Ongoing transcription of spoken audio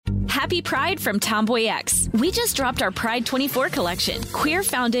Happy Pride from Tomboy X. We just dropped our Pride 24 collection. Queer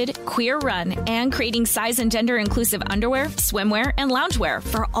founded, queer run, and creating size and gender inclusive underwear, swimwear, and loungewear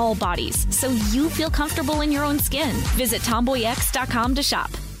for all bodies, so you feel comfortable in your own skin. Visit tomboyx.com to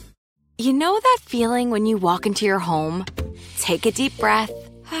shop. You know that feeling when you walk into your home, take a deep breath,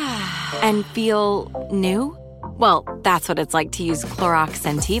 and feel new? Well, that's what it's like to use Clorox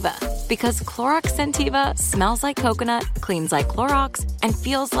Scentiva. Because Clorox Scentiva smells like coconut, cleans like Clorox, and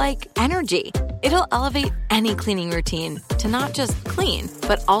feels like energy. It'll elevate any cleaning routine to not just clean,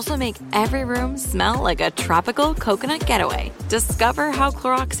 but also make every room smell like a tropical coconut getaway. Discover how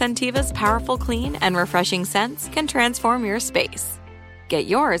Clorox Scentiva's powerful clean and refreshing scents can transform your space. Get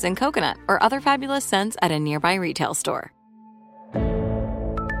yours in coconut or other fabulous scents at a nearby retail store.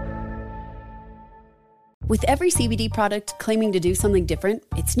 With every CBD product claiming to do something different,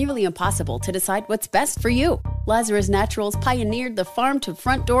 it's nearly impossible to decide what's best for you. Lazarus Naturals pioneered the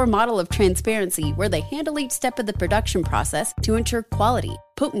farm-to-front-door model of transparency, where they handle each step of the production process to ensure quality,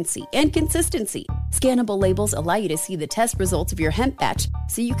 potency, and consistency. Scannable labels allow you to see the test results of your hemp batch,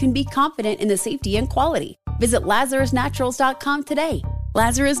 so you can be confident in the safety and quality. Visit LazarusNaturals.com today.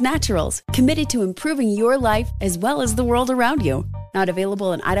 Lazarus Naturals, committed to improving your life as well as the world around you. Not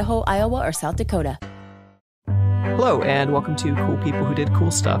available in Idaho, Iowa, or South Dakota. Hello, and welcome to Cool People Who Did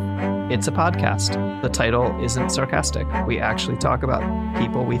Cool Stuff. It's a podcast. The title isn't sarcastic. We actually talk about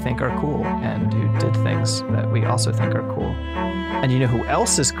people we think are cool and who did things that we also think are cool. And you know who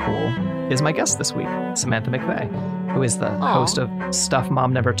else is cool is my guest this week, Samantha McVey, who is the host of Stuff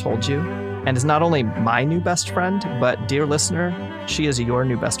Mom Never Told You, and is not only my new best friend, but, dear listener, she is your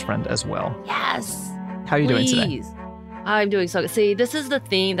new best friend as well. Yes. How are you doing today? I'm doing so. See, this is the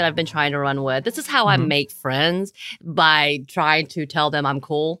theme that I've been trying to run with. This is how I make friends, by trying to tell them I'm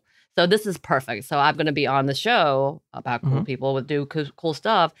cool. So this is perfect. So I'm going to be on the show about cool people with do cool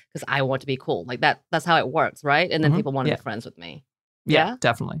stuff because I want to be cool. Like that. That's how it works, right? And then people want to be friends with me. Yeah,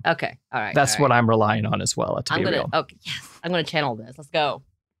 definitely. Okay. All right. That's what I'm relying on as well, to be real. Okay. Yes. I'm going to channel this. Let's go.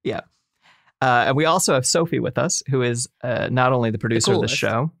 Yeah. And we also have Sophie with us, who is not only the producer of the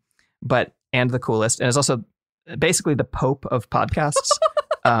show, and the coolest, and is also basically the Pope of podcasts.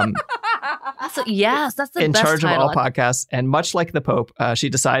 That's the best in charge title. of all podcasts. And much like the Pope, she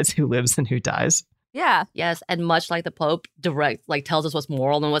decides who lives and who dies. Yeah. Yes. And much like the Pope tells us what's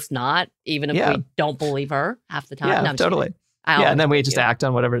moral and what's not, even if we don't believe her half the time. Yeah, no, totally. And then we just act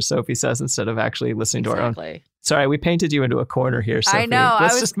on whatever Sophie says instead of actually listening to our own. Sorry, we painted you into a corner here, Sophie. I know.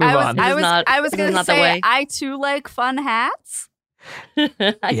 Let's just move on. I was going to say, I too like fun hats.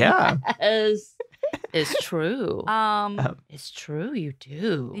 Yeah. Yes. It's true. It's true. You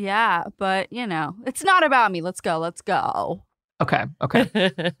do. Yeah, but it's not about me. Let's go. Okay.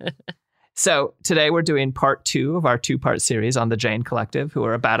 So today we're doing part 2 of our 2-part series on the Jane Collective, who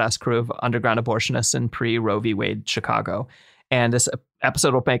are a badass crew of underground abortionists in pre-Roe v. Wade Chicago. And this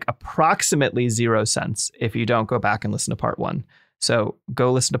episode will make approximately 0 sense if you don't go back and listen to part 1. So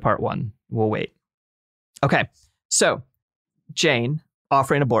go listen to part 1. We'll wait. Okay. So Jane,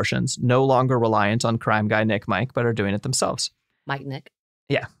 offering abortions, no longer reliant on crime guy Nick Mike, but are doing it themselves. Mike Nick.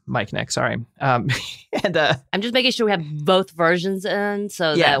 Yeah, Mike Nick, sorry. And I'm just making sure we have both versions in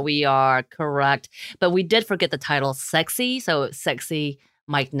so that we are correct. But we did forget the title Sexy. So Sexy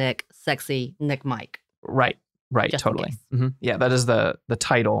Mike Nick, Sexy Nick Mike. Right, just totally. Mm-hmm. Yeah, that is the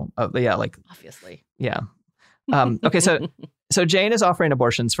title of obviously. Yeah. Okay, so Jane is offering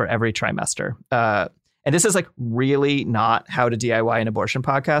abortions for every trimester. And this is really not how to DIY an abortion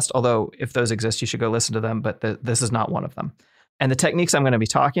podcast, although if those exist, you should go listen to them. But this is not one of them. And the techniques I'm going to be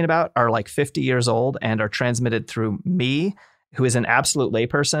talking about are 50 years old and are transmitted through me, who is an absolute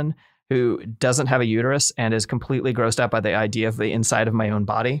layperson who doesn't have a uterus and is completely grossed out by the idea of the inside of my own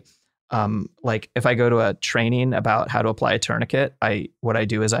body. If I go to a training about how to apply a tourniquet, what I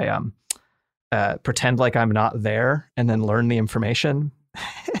do is I pretend like I'm not there and then learn the information.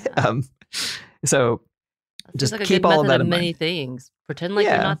 So just keep all of that in mind. Many things. Pretend like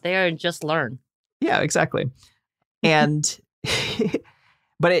you're not there and just learn. Yeah, exactly. And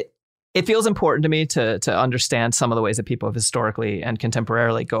but it feels important to me to understand some of the ways that people have historically and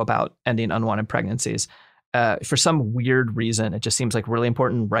contemporarily go about ending unwanted pregnancies. For some weird reason, it just seems really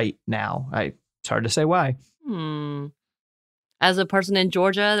important right now. It's hard to say why. As a person in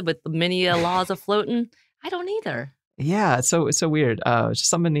Georgia with many laws afloating, I don't either. Yeah, it's so weird. It's just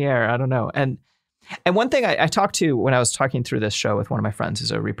something in the air. I don't know. And one thing I talked to when I was talking through this show with one of my friends who's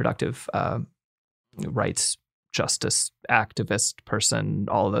a reproductive rights justice activist person,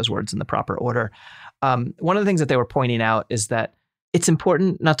 all of those words in the proper order. One of the things that they were pointing out is that it's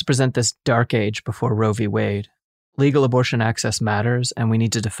important not to present this dark age before Roe v. Wade legal abortion access matters and we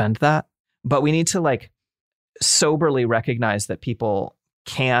need to defend that. But we need to like soberly recognize that people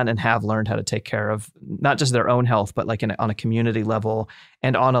can and have learned how to take care of not just their own health, but like on a community level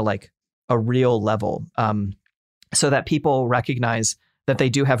and on a real level, so that people recognize that they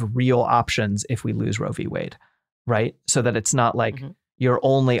do have real options if we lose Roe v. Wade, right? So that it's not like your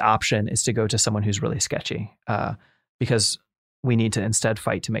only option is to go to someone who's really sketchy, because we need to instead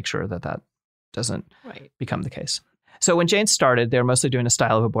fight to make sure that that doesn't become the case. So when Jane started, they were mostly doing a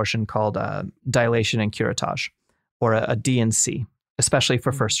style of abortion called dilation and curettage, or a D&C, especially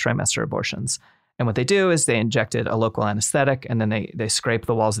for first trimester abortions. And what they do is they injected a local anesthetic, and then they scrape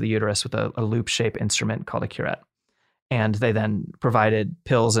the walls of the uterus with a loop-shaped instrument called a curette. And they then provided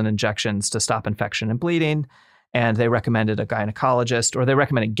pills and injections to stop infection and bleeding. And they recommended a gynecologist, or they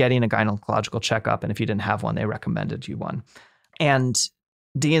recommended getting a gynecological checkup. And if you didn't have one, they recommended you one. And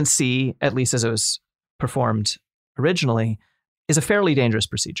D&C, at least as it was performed originally, is a fairly dangerous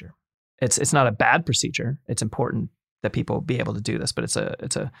procedure. It's not a bad procedure. It's important that people be able to do this, but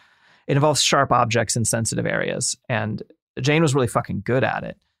it involves sharp objects in sensitive areas. And Jane was really fucking good at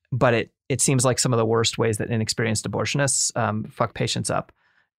it. But it seems like some of the worst ways that inexperienced abortionists fuck patients up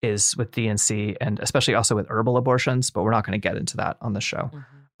is with D&C, and especially also with herbal abortions. But we're not going to get into that on the show.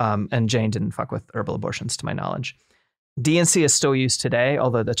 And Jane didn't fuck with herbal abortions, to my knowledge. D&C is still used today,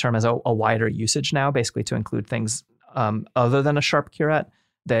 although the term has a wider usage now, basically to include things other than a sharp curette.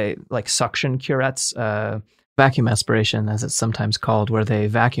 They like suction curettes, vacuum aspiration, as it's sometimes called, where they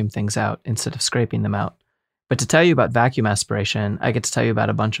vacuum things out instead of scraping them out. But to tell you about vacuum aspiration, I get to tell you about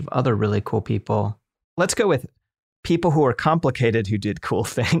a bunch of other really cool people. Let's go with people who are complicated who did cool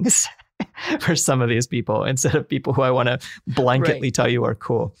things for some of these people, instead of people who I want to blanketly tell you are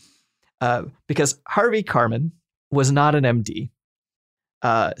cool. Because Harvey Karman was not an MD.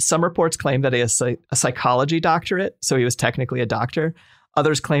 Some reports claim that he has a psychology doctorate, so he was technically a doctor.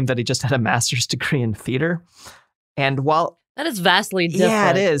 Others claim that he just had a master's degree in theater. And while that is vastly different.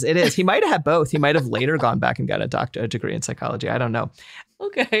 Yeah, it is. It is. He might have had both. He might have later gone back and got a degree in psychology. I don't know.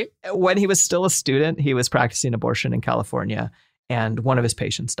 Okay. When he was still a student, he was practicing abortion in California, and one of his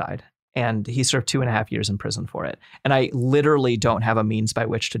patients died. And he served 2.5 years in prison for it. And I literally don't have a means by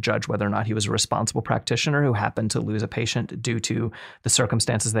which to judge whether or not he was a responsible practitioner who happened to lose a patient due to the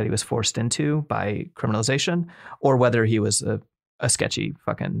circumstances that he was forced into by criminalization, or whether he was a sketchy,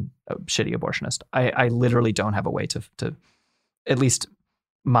 fucking shitty abortionist. I literally don't have a way to at least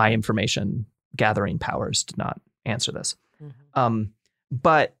my information gathering powers did not answer this.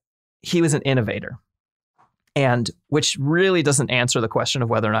 But he was an innovator, and which really doesn't answer the question of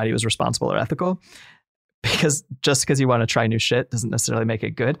whether or not he was responsible or ethical, because just because you want to try new shit doesn't necessarily make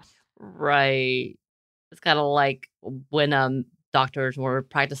it good. Right. It's kind of like when doctors were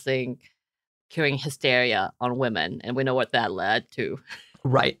practicing curing hysteria on women, and we know what that led to.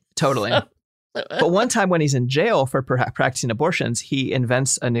 Right. Totally. But one time when he's in jail for practicing abortions, he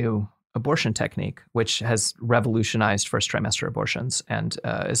invents a new abortion technique, which has revolutionized first trimester abortions and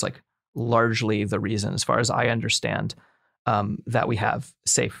is like largely the reason, as far as I understand, that we have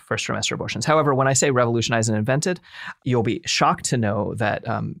safe first trimester abortions. However, when I say revolutionized and invented, you'll be shocked to know that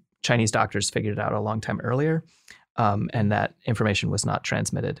Chinese doctors figured it out a long time earlier, and that information was not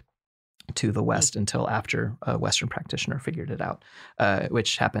transmitted to the West until after a Western practitioner figured it out,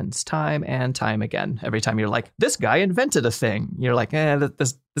 which happens time and time again. Every time you're like, this guy invented a thing, you're like,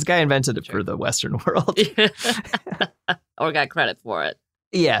 this guy invented it for the Western world. Or got credit for it.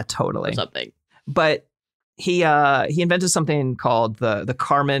 Yeah, totally. Or something. But he invented something called the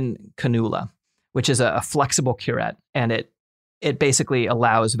Karman cannula, which is a flexible curette, and it basically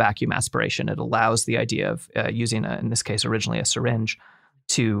allows vacuum aspiration. It allows the idea of using, in this case, originally a syringe,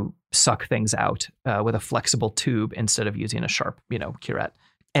 to suck things out with a flexible tube instead of using a sharp, curette.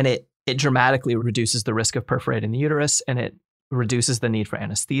 And it dramatically reduces the risk of perforating the uterus, and it reduces the need for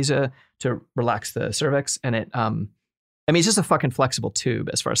anesthesia to relax the cervix. And it's just a fucking flexible tube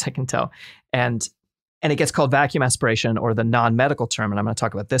as far as I can tell. And it gets called vacuum aspiration, or the non-medical term, and I'm going to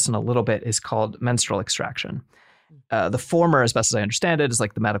talk about this in a little bit, is called menstrual extraction. The former, as best as I understand it, is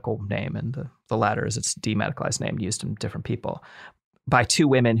like the medical name, and the latter is its demedicalized name used in different people, by two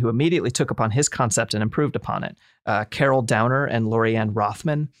women who immediately took upon his concept and improved upon it. Carol Downer and Lorianne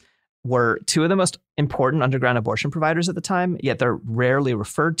Rothman were two of the most important underground abortion providers at the time, yet they're rarely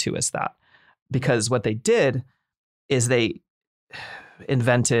referred to as that, because what they did is they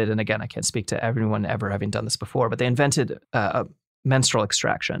invented, and again, I can't speak to everyone ever having done this before, but they invented menstrual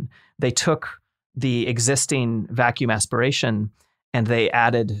extraction. They took the existing vacuum aspiration and they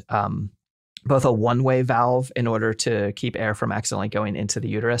added both a one-way valve in order to keep air from accidentally going into the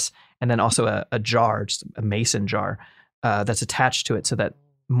uterus, and then also a jar, just a mason jar, that's attached to it so that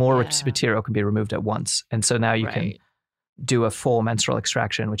more material can be removed at once. And so now you can do a full menstrual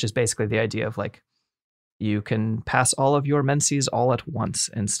extraction, which is basically the idea of like, you can pass all of your menses all at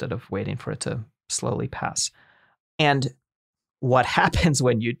once instead of waiting for it to slowly pass. And what happens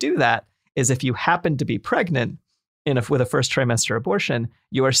when you do that is if you happen to be pregnant with a first trimester abortion,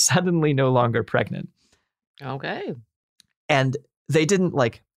 you are suddenly no longer pregnant. Okay. And they didn't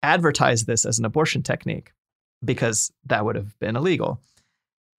like advertise this as an abortion technique because that would have been illegal.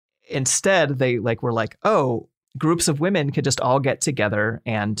 Instead, they were like, oh, groups of women could just all get together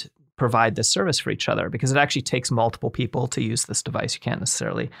and provide this service for each other, because it actually takes multiple people to use this device. You can't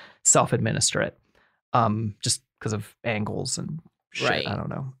necessarily self-administer it, just because of angles and shit. Right. I don't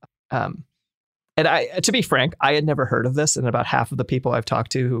know. And to be frank, I had never heard of this, and about half of the people I've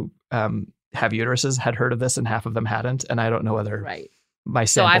talked to who have uteruses had heard of this, and half of them hadn't. And I don't know whether my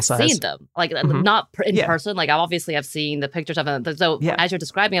sample size. So I've seen them, like not in person. Like I've seen the pictures of them. So as you're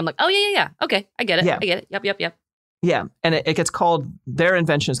describing, I'm like, oh yeah. Okay, I get it. I get it. Yep. Yeah, and it gets called, their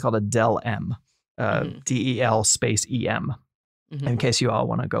invention is called a DEL-M, DEL space EM, in case you all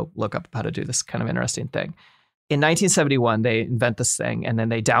want to go look up how to do this kind of interesting thing. In 1971, they invent this thing, and then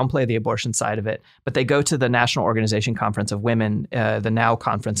they downplay the abortion side of it, but they go to the National Organization Conference of Women, the NOW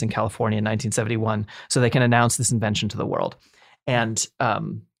conference in California in 1971, so they can announce this invention to the world. And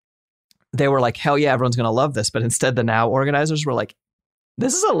they were like, hell yeah, everyone's going to love this. But instead, the NOW organizers were like,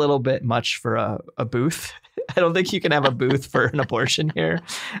 this is a little bit much for a booth. I don't think you can have a booth for an abortion here.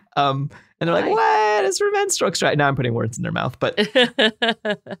 And they're like, what? It's for menstrual extraction. Now I'm putting words in their mouth. But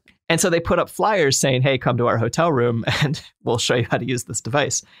and so they put up flyers saying, hey, come to our hotel room and we'll show you how to use this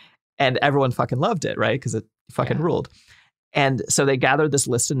device. And everyone fucking loved it, right? Because it fucking ruled. And so they gathered this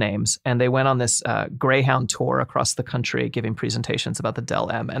list of names and they went on this Greyhound tour across the country giving presentations about the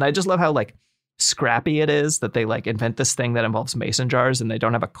DEL-M. And I just love how like scrappy it is that they like invent this thing that involves mason jars and they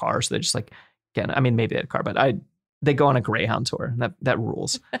don't have a car. So they just like, again, I mean, maybe they had a car, but they go on a Greyhound tour. And that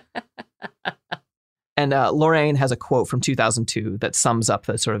rules. And Lorraine has a quote from 2002 that sums up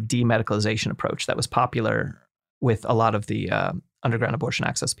the sort of demedicalization approach that was popular with a lot of the underground abortion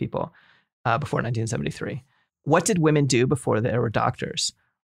access people before 1973. What did women do before there were doctors?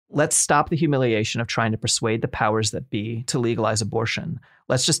 Let's stop the humiliation of trying to persuade the powers that be to legalize abortion.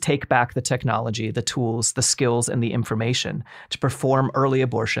 Let's just take back the technology, the tools, the skills, and the information to perform early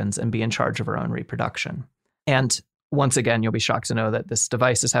abortions and be in charge of our own reproduction. And once again, you'll be shocked to know that this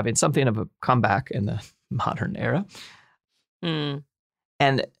device is having something of a comeback in the modern era.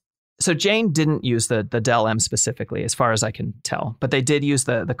 And so Jane didn't use the DEL-M specifically, as far as I can tell, but they did use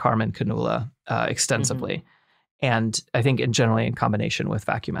the Karman cannula extensively. And I think generally in combination with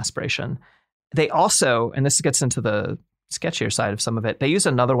vacuum aspiration. They also, and this gets into the sketchier side of some of it, they used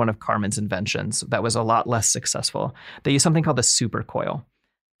another one of Karman's inventions that was a lot less successful. They used something called the supercoil.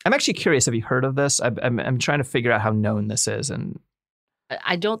 I'm actually curious, have you heard of this? I'm trying to figure out how known this is. And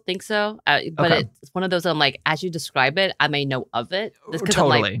I don't think so, but it's one of those I'm like, as you describe it, I may know of it.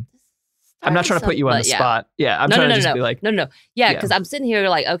 Totally. I'm not trying to put you on the spot. Yeah, I'm trying to just be like... No. Yeah, because I'm sitting here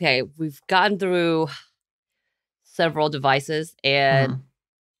like, okay, we've gotten through several devices and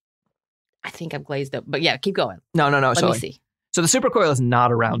I think I'm glazed up. But yeah, keep going. No. Let me see. So the supercoil is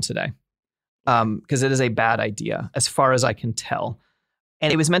not around today because it is a bad idea as far as I can tell.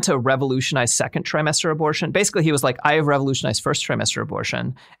 And it was meant to revolutionize second trimester abortion. Basically, he was like, I have revolutionized first trimester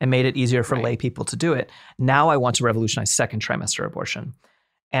abortion and made it easier for lay people to do it. Now I want to revolutionize second trimester abortion.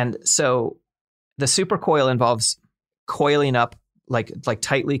 And so the supercoil involves coiling up like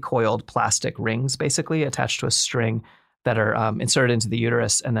tightly coiled plastic rings, basically attached to a string that are inserted into the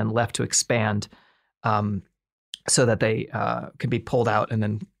uterus and then left to expand so that they can be pulled out and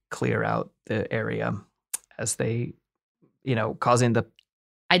then clear out the area as they, causing the...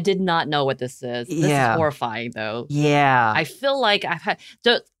 I did not know what this is. This is horrifying, though. Yeah. I feel like I've had...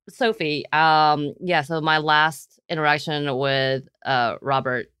 Sophie, so my last interaction with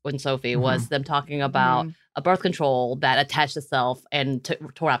Robert and Sophie was them talking about a birth control that attached itself and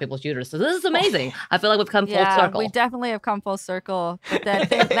tore out people's uterus. So this is amazing. I feel like we've come full circle. We definitely have come full circle. But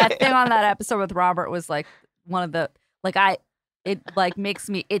that thing on that episode with Robert was like one of the... it makes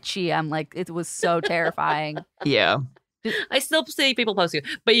me itchy. I'm like, it was so terrifying. Yeah. I still see people posting,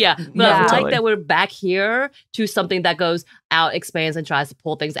 but I like totally. that we're back here to something that goes out, expands, and tries to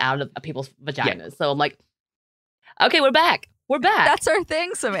pull things out of people's vaginas. So I'm like, okay, we're back. We're back. That's our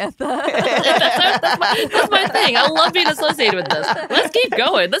thing, Samantha. that's my thing. I love being associated with this. Let's keep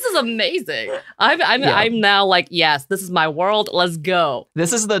going. This is amazing. I'm now like, yes, this is my world. Let's go.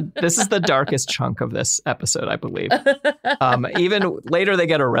 This is the darkest chunk of this episode, I believe. Even later, they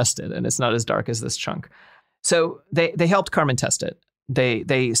get arrested, and it's not as dark as this chunk. So they helped Carmen test it.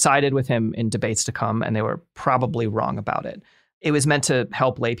 They sided with him in debates to come, and they were probably wrong about it. It was meant to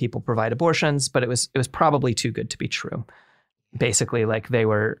help lay people provide abortions, but it was probably too good to be true. Basically, like they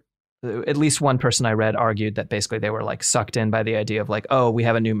were, at least one person I read argued that basically they were like sucked in by the idea of like, oh, we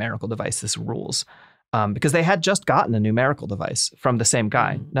have a numerical device, this rules. Because they had just gotten a numerical device from the same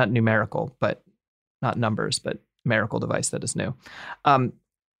guy, not numerical, but not numbers, but numerical device that is new.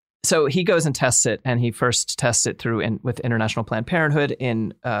 So he goes and tests it, and he first tests it with International Planned Parenthood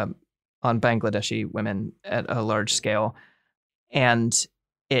on Bangladeshi women at a large scale. And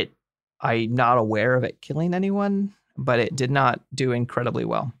I'm not aware of it killing anyone, but it did not do incredibly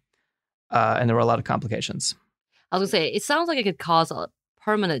well. And there were a lot of complications. I was going to say, it sounds like it could cause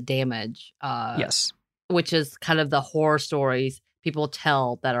permanent damage. Yes. Which is kind of the horror stories people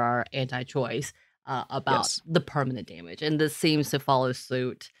tell that are anti-choice about the permanent damage. And this seems to follow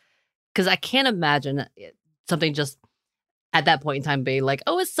suit. Because I can't imagine something just at that point in time being like,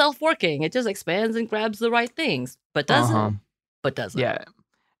 oh, it's self-working. It just expands and grabs the right things. But doesn't. But doesn't. Yeah,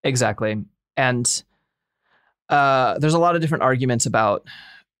 exactly. And there's a lot of different arguments about,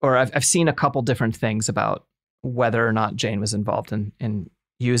 or I've seen a couple different things about whether or not Jane was involved in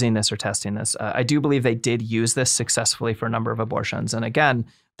using this or testing this. I do believe they did use this successfully for a number of abortions. And again,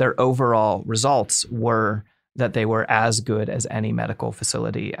 their overall results were that they were as good as any medical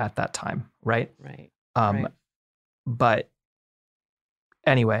facility at that time, right? Right. But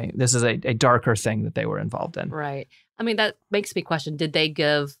anyway, this is a darker thing that they were involved in. Right. I mean, that makes me question, did they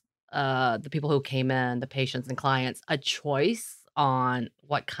give the people who came in, the patients and clients, a choice on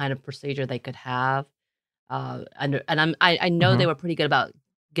what kind of procedure they could have? And I know they were pretty good about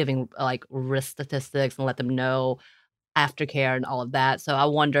giving like risk statistics and let them know aftercare and all of that. So I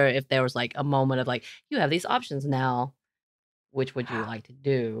wonder if there was like a moment of like, you have these options now. Which would you like to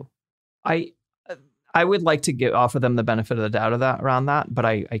do? I would like to offer them the benefit of the doubt of that around that, but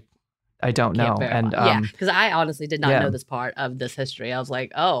I don't know. And because I honestly did not know this part of this history. I was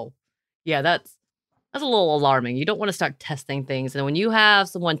like, oh, yeah, that's a little alarming. You don't want to start testing things, and when you have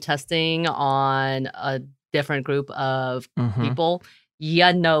someone testing on a different group of people,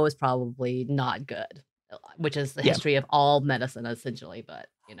 you know it's probably not good. Which is the history of all medicine, essentially. But,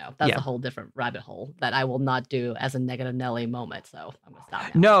 that's a whole different rabbit hole that I will not do as a negative Nelly moment. So I'm going to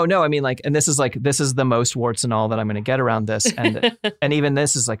stop now. No. I mean, and this is the most warts and all that I'm going to get around this. And and even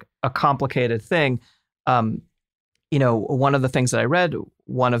this is like a complicated thing. One of the things that I read,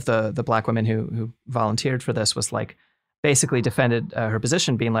 one of the Black women who volunteered for this was like basically defended her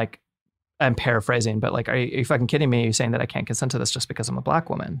position, being like, I'm paraphrasing, but like, are you fucking kidding me? Are you saying that I can't consent to this just because I'm a Black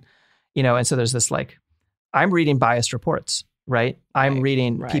woman? And so there's this like, I'm reading biased reports, right? I'm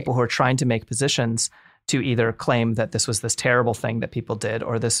reading people who are trying to make positions to either claim that this was this terrible thing that people did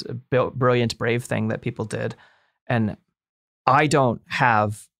or this brilliant, brave thing that people did. And I don't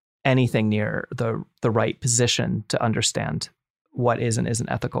have anything near the right position to understand what is and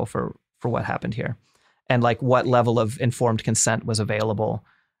isn't ethical for what happened here and like what level of informed consent was available.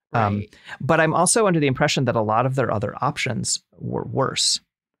 But I'm also under the impression that a lot of their other options were worse.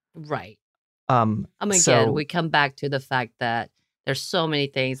 Right. Again, we come back to the fact that there's so many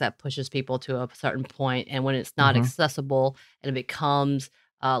things that pushes people to a certain point, and when it's not accessible and it becomes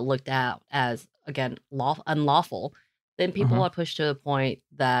looked at as, again, unlawful, then people are pushed to a point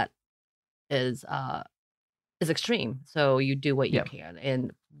that is extreme. So you do what you can,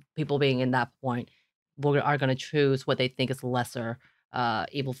 and people being in that point are going to choose what they think is lesser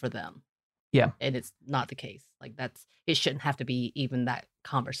evil for them. Yeah, and it's not the case. Like it shouldn't have to be even that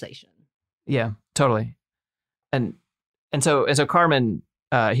conversation. Yeah, totally. And so Carmen,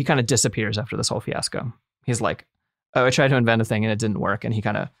 he kind of disappears after this whole fiasco. He's like, oh, I tried to invent a thing and it didn't work. And he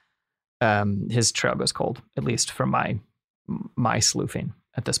kind of, his trail goes cold, at least from my sleuthing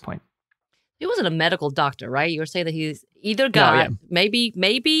at this point. He wasn't a medical doctor, right? You were saying that he's either got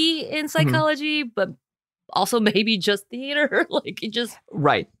maybe in psychology, but also maybe just theater. Like he just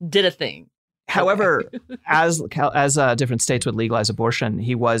did a thing. However, as different states would legalize abortion,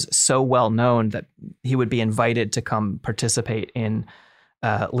 he was so well known that he would be invited to come participate in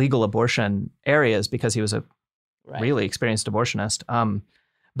legal abortion areas because he was a really experienced abortionist.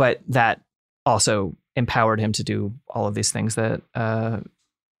 But that also empowered him to do all of these things that are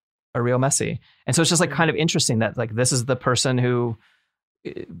real messy. And so it's just like kind of interesting that like this is the person who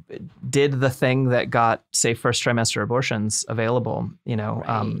did the thing that got safe first trimester abortions available,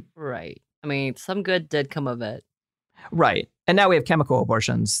 Right. I mean, some good did come of it. Right. And now we have chemical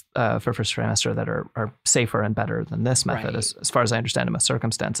abortions for first trimester that are safer and better than this method, as far as I understand in most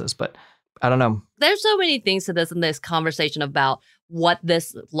circumstances. But I don't know. There's so many things to this in this conversation about what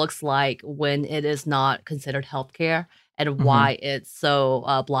this looks like when it is not considered healthcare and why it's so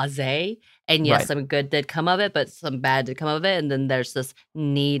blasé. And yes, some good did come of it, but some bad did come of it. And then there's this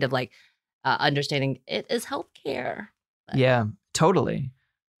need of understanding it is healthcare. Yeah, totally.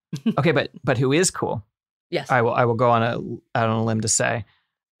 Okay, but who is cool? Yes, I will go on a limb to say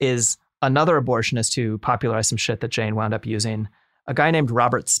is another abortionist who popularized some shit that Jane wound up using. A guy named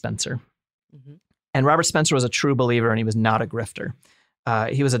Robert Spencer. Mm-hmm. And Robert Spencer was a true believer, and he was not a grifter.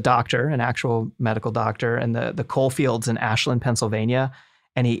 He was a doctor, an actual medical doctor, in the coal fields in Ashland, Pennsylvania.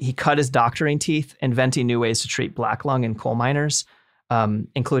 And he cut his doctoring teeth, inventing new ways to treat black lung in coal miners,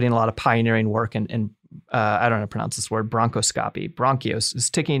 including a lot of pioneering work in I don't know how to pronounce this word, bronchoscopy. Bronchios is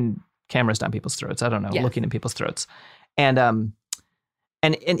sticking cameras down people's throats. I don't know, looking in people's throats. And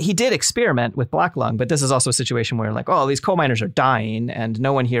he did experiment with black lung, but this is also a situation where these coal miners are dying and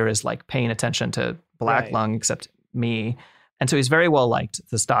no one here is paying attention to black lung except me. And so he's very well liked,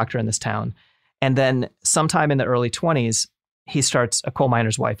 this doctor in this town. And then sometime in the early 20s, a coal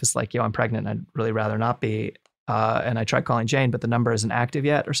miner's wife is like, yo, I'm pregnant. I'd really rather not be. And I tried calling Jane, but the number isn't active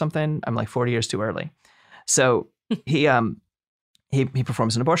yet or something. I'm 40 years too early. So he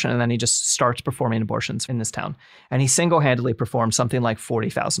performs an abortion, and then he just starts performing abortions in this town. And he single-handedly performed something like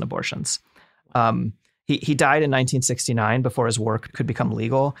 40,000 abortions. He died in 1969 before his work could become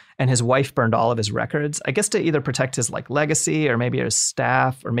legal, and his wife burned all of his records, I guess to either protect his legacy or maybe his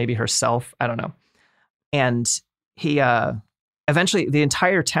staff or maybe herself. I don't know. And he eventually, the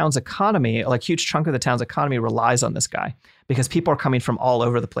entire town's economy, a huge chunk of the town's economy relies on this guy because people are coming from all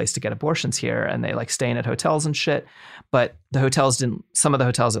over the place to get abortions here, and they staying at hotels and shit. But some of the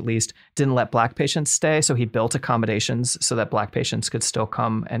hotels at least, didn't let black patients stay. So he built accommodations so that black patients could still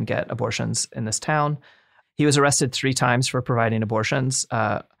come and get abortions in this town. He was arrested 3 times for providing abortions.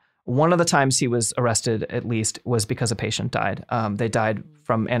 One of the times he was arrested, at least, was because a patient died. They died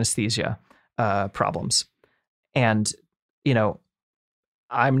from anesthesia problems. And,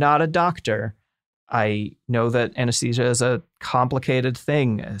 I'm not a doctor. I know that anesthesia is a complicated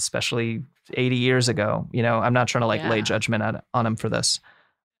thing, especially 80 years ago. I'm not trying to lay judgment on him for this.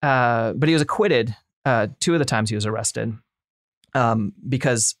 But he was acquitted 2 of the times he was arrested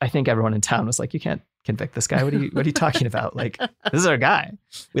because I think everyone in town was like, you can't convict this guy. What are you talking about? This is our guy.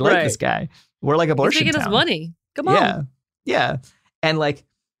 We like this guy. We're abortion He's taking his money. Come on. Yeah.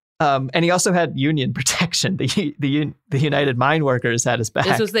 And he also had union protection. The United Mine Workers had his back.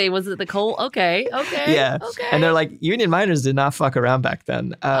 Was it the coal? Okay. Yeah. Okay. And they're like, union miners did not fuck around back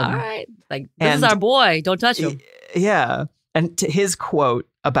then. All right. This is our boy. Don't touch him. Yeah. And to his quote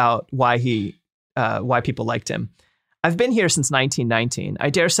about why people liked him. I've been here since 1919. I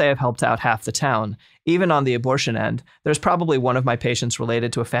dare say I've helped out half the town. Even on the abortion end, there's probably one of my patients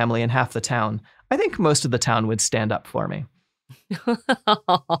related to a family in half the town. I think most of the town would stand up for me.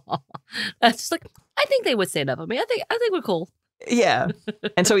 That's I think they would stand up for me. I think we're cool. Yeah.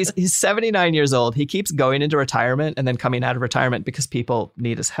 And so he's 79 years old. He keeps going into retirement and then coming out of retirement because people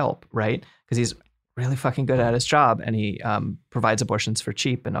need his help, right? Because he's really fucking good at his job, and he provides abortions for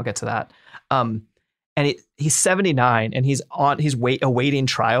cheap, and I'll get to that. And he's 79 and he's awaiting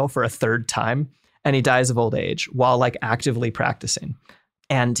trial for a 3rd time, and he dies of old age while actively practicing.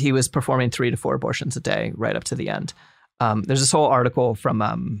 And he was performing 3 to 4 abortions a day right up to the end. There's this whole article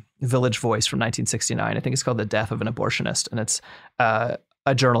from Village Voice from 1969. I think it's called The Death of an Abortionist. And it's a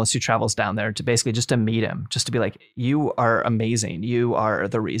journalist who travels down there to basically just to meet him, just to be like, you are amazing. You are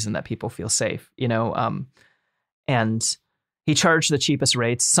the reason that people feel safe, and he charged the cheapest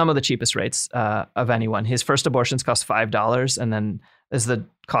rates, some of the cheapest rates of anyone. His first abortions cost $5. And then as the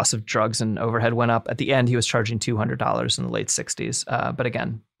cost of drugs and overhead went up, at the end, he was charging $200 in the late 60s. But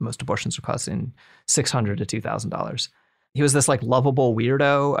again, most abortions were costing $600 to $2,000. He was this lovable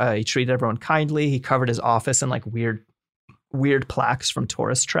weirdo. He treated everyone kindly. He covered his office in weird plaques from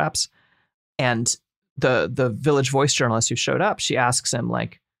tourist traps. And the Village Voice journalist who showed up, she asks him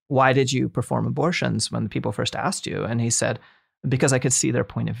why did you perform abortions when the people first asked you? And he said, because I could see their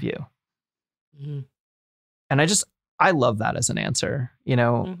point of view. Mm-hmm. And I love that as an answer,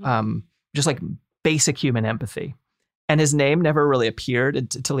 just basic human empathy. And his name never really appeared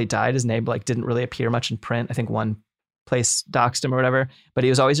until he died. His name didn't really appear much in print. I think one place doxed him or whatever, but he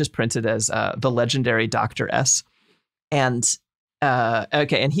was always just printed as the legendary Dr. S. And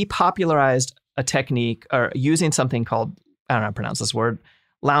and he popularized a technique or using something called, I don't know how to pronounce this word,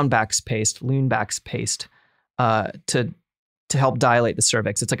 Lundbeck's paste, to help dilate the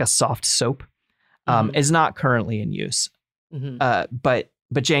cervix. It's like a soft soap. Is not currently in use. But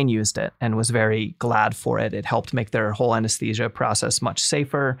Jane used it and was very glad for it. It helped make their whole anesthesia process much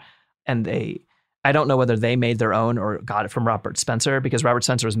safer. And I don't know whether they made their own or got it from Robert Spencer, because Robert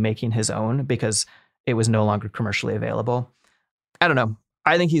Spencer was making his own because it was no longer commercially available. I don't know.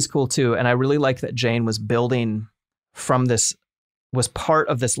 I think he's cool too. And I really like that Jane was building from this, was part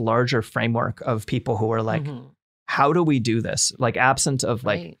of this larger framework of people who were like, how do we do this? Like, absent of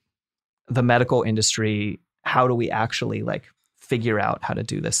like the medical industry, how do we actually like figure out how to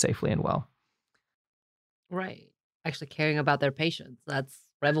do this safely and well? Right. Actually caring about their patients. That's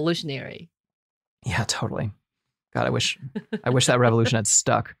revolutionary. Yeah, totally. God, I wish that revolution had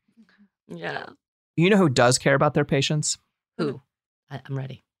stuck. Yeah. You know who does care about their patients? Who? I'm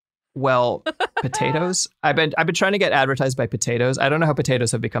ready. Well, potatoes. I've been trying to get advertised by potatoes. I don't know how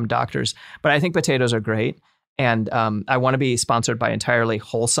potatoes have become doctors, but I think potatoes are great. And I want to be sponsored by entirely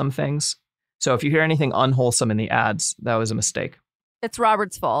wholesome things. So if you hear anything unwholesome in the ads, that was a mistake. It's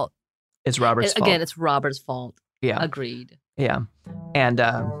Robert's fault. It's Robert's fault. Again, it's Robert's fault. Yeah. Agreed. Yeah. And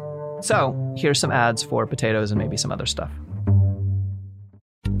so here's some ads for potatoes and maybe some other stuff.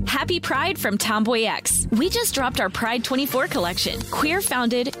 Happy Pride from Tomboy X. We just dropped our Pride 24 collection. Queer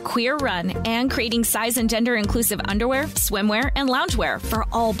founded, queer run, and creating size and gender inclusive underwear, swimwear, and loungewear for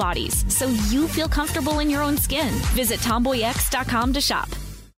all bodies, so you feel comfortable in your own skin. Visit tomboyx.com to shop.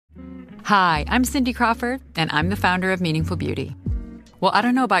 Hi, I'm Cindy Crawford, and I'm the founder of Meaningful Beauty. Well, I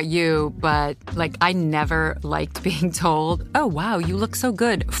don't know about you, but I never liked being told, oh, wow, you look so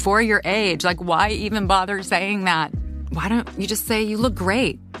good for your age. Like, why even bother saying that? Why don't you just say you look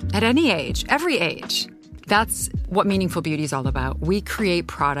great at any age, every age? That's what Meaningful Beauty is all about. We create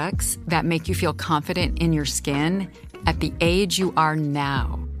products that make you feel confident in your skin at the age you are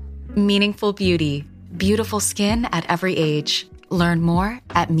now. Meaningful Beauty. Beautiful skin at every age. Learn more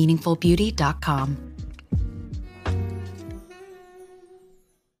at meaningfulbeauty.com.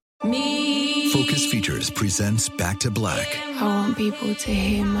 Focus Features presents Back to Black. I want people to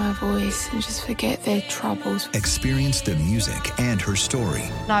hear my voice and just forget their troubles. Experience the music and her story.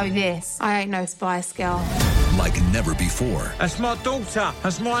 Know this, I ain't no Spice Girl. Like never before. That's my daughter.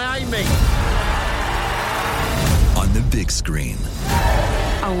 That's my Amy. On the big screen.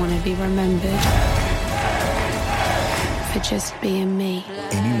 I want to be remembered for just being me.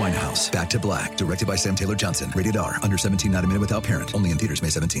 Amy Winehouse, Back to Black, directed by Sam Taylor Johnson. Rated R, under 17, not a minute without parent. Only in theaters May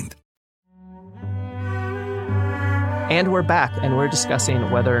 17th. And we're back, and we're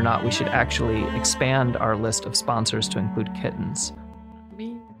discussing whether or not we should actually expand our list of sponsors to include kittens. I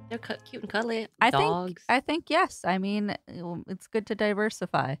mean, they're cute and cuddly. Dogs. I think yes. I mean, it's good to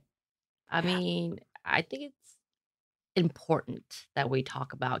diversify. I mean, I think it's important that we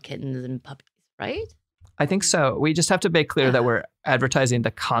talk about kittens and puppies, right? I think so. We just have to make clear that we're advertising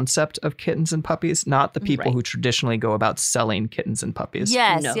the concept of kittens and puppies, not the people who traditionally go about selling kittens and puppies.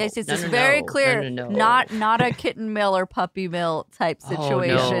 Yes, it's very clear. No. Not a kitten mill or puppy mill type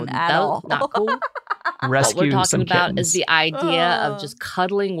situation at all. Not cool. Rescue what we're talking some about kittens. is the idea of just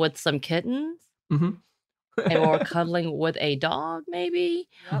cuddling with some kittens. Or cuddling with a dog, maybe.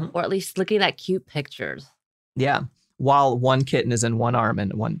 Or at least looking at cute pictures. Yeah. While one kitten is in one arm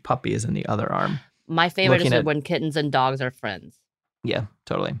and one puppy is in the other arm. My favorite is when kittens and dogs are friends. Yeah,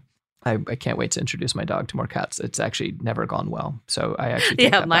 totally. I can't wait to introduce my dog to more cats. It's actually never gone well. So I actually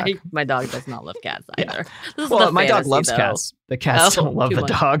take that back. My dog does not love cats either. Well, my dog loves cats. The cats don't love the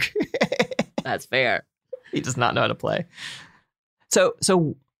dog. That's fair. He does not know how to play. So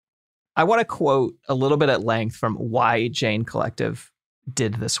I want to quote a little bit at length from why Jane Collective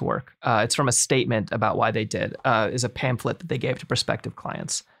did this work. It's from a statement about why they did. Is a pamphlet that they gave to prospective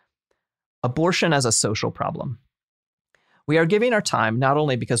clients. Abortion as a social problem. We are giving our time not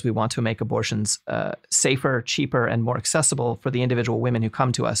only because we want to make abortions safer, cheaper, and more accessible for the individual women who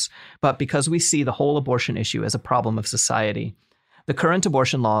come to us, but because we see the whole abortion issue as a problem of society. The current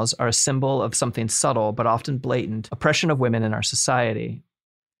abortion laws are a symbol of something subtle but often blatant oppression of women in our society.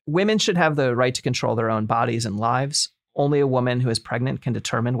 Women should have the right to control their own bodies and lives. Only a woman who is pregnant can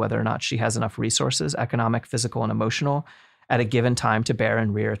determine whether or not she has enough resources, economic, physical, and emotional, at a given time to bear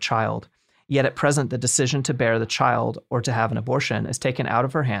and rear a child. Yet at present, the decision to bear the child or to have an abortion is taken out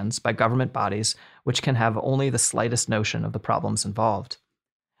of her hands by government bodies which can have only the slightest notion of the problems involved.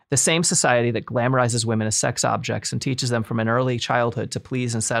 The same society that glamorizes women as sex objects and teaches them from an early childhood to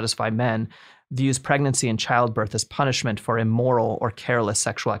please and satisfy men views pregnancy and childbirth as punishment for immoral or careless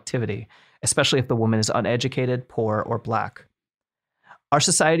sexual activity, especially if the woman is uneducated, poor, or black. Our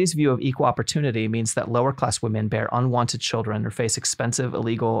society's view of equal opportunity means that lower-class women bear unwanted children or face expensive,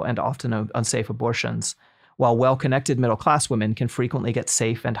 illegal, and often unsafe abortions, while well-connected middle-class women can frequently get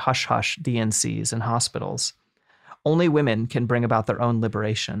safe and hush-hush DNCs in hospitals. Only women can bring about their own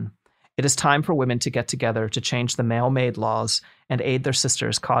liberation. It is time for women to get together to change the male-made laws and aid their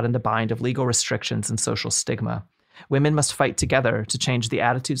sisters caught in the bind of legal restrictions and social stigma. Women must fight together to change the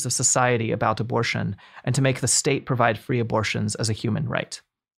attitudes of society about abortion and to make the state provide free abortions as a human right.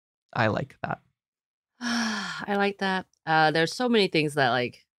 I like that. I like that. There's so many things that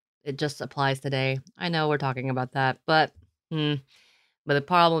like it just applies today. I know we're talking about that, but the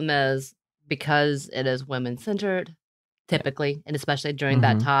problem is because it is women-centered, typically, and especially during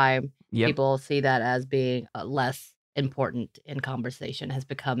that time, people see that as being less important in conversation. Has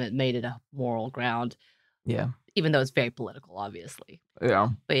become it made it a moral ground. Yeah. Even though it's very political, obviously. Yeah.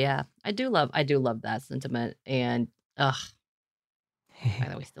 But yeah, I do love that sentiment. And I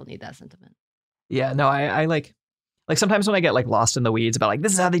know we still need that sentiment. Yeah, no, I like sometimes when I get like lost in the weeds about like,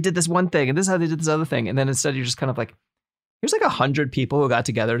 this is how they did this one thing and this is how they did this other thing. And then instead you're just kind of like, here's like 100 people who got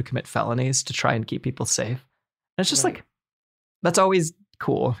together to commit felonies to try and keep people safe. And it's just like, that's always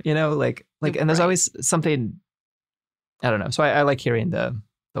cool, you know, like, and there's always something, I don't know. So I like hearing the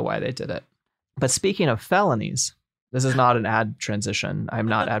why they did it. But speaking of felonies, this is not an ad transition. I'm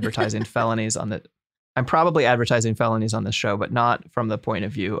not advertising felonies on the. I'm probably advertising felonies on this show, but not from the point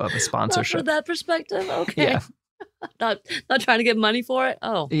of view of a sponsorship. Not from that perspective, okay. Yeah. not trying to get money for it.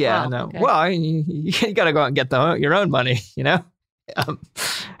 Oh, yeah, wow. no. Okay. Well, you got to go out and get your own money. You know,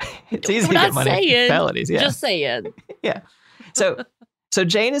 it's easy to get money from felonies. Yeah, just saying. Yeah. So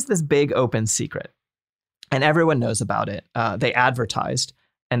Jane is this big open secret, and everyone knows about it. They advertised.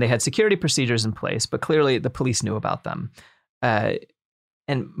 And they had security procedures in place, but clearly the police knew about them. And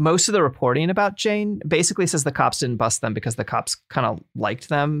most of the reporting about Jane basically says the cops didn't bust them because the cops kind of liked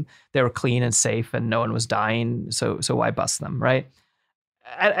them. They were clean and safe and no one was dying. So why bust them, right?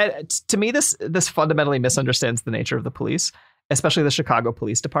 To me, this fundamentally misunderstands the nature of the police, especially the Chicago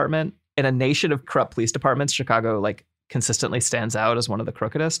Police Department. In a nation of corrupt police departments, Chicago like consistently stands out as one of the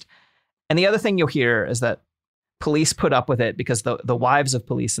crookedest. And the other thing you'll hear is that police put up with it because the wives of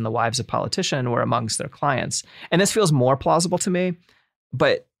police and the wives of politicians were amongst their clients. And this feels more plausible to me,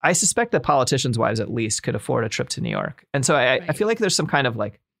 but I suspect that politicians' wives at least could afford a trip to New York. And so I feel like there's some kind of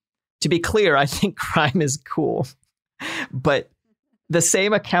like, to be clear, I think crime is cool, but the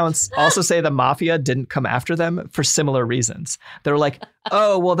same accounts also say the mafia didn't come after them for similar reasons. They're like,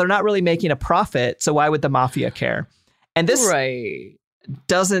 oh, well, they're not really making a profit, so why would the mafia care? And this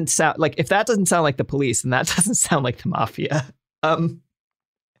doesn't sound like, if that doesn't sound like the police, then that doesn't sound like the mafia.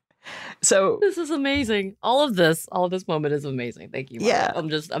 So this is amazing. All of this moment is amazing. Thank you, Marla.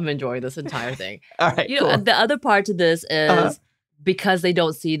 Yeah. I'm enjoying this entire thing. All right, cool. The other part to this is because they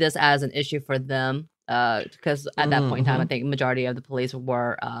don't see this as an issue for them. Because at that point in time, I think majority of the police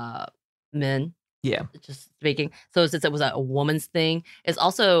were men. Yeah. Just speaking. So since it was a woman's thing, it's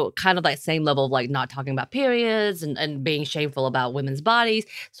also kind of like same level of like not talking about periods and being shameful about women's bodies.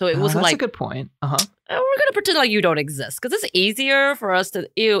 So it was that's like a good point. We're gonna pretend like you don't exist because it's easier for us to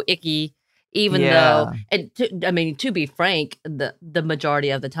icky, even though. And to be frank, the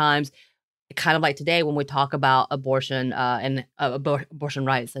majority of the times, kind of like today when we talk about abortion and abortion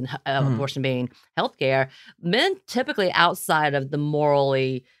rights and abortion being healthcare, men typically outside of the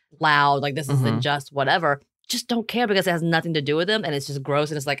morally loud, like this isn't just whatever, just don't care because it has nothing to do with them and it's just gross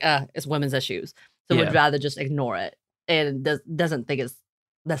and it's like, it's women's issues. So we'd rather just ignore it and doesn't think it's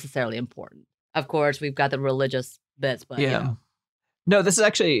necessarily important. Of course, we've got the religious bits, but No, this is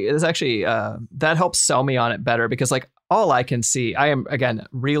actually that helps sell me on it better because like all I can see, I am again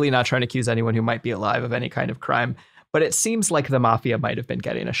really not trying to accuse anyone who might be alive of any kind of crime, but it seems like the mafia might have been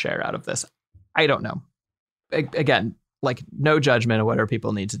getting a share out of this. I don't know. Again, like no judgment of whatever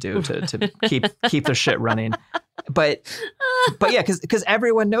people need to do to keep their shit running. But yeah, because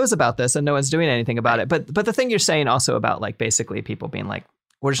everyone knows about this and no one's doing anything about it. But the thing you're saying also about like basically people being like,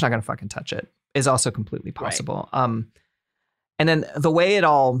 we're just not going to fucking touch it is also completely possible. Right. And then the way it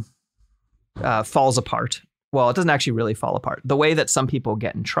all falls apart, well, it doesn't actually really fall apart. The way that some people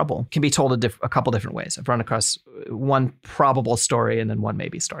get in trouble can be told a couple different ways. I've run across one probable story and then one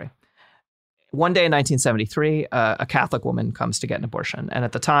maybe story. One day in 1973, a Catholic woman comes to get an abortion. And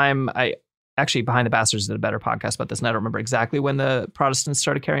at the time, Behind the Bastards did a better podcast about this, and I don't remember exactly when the Protestants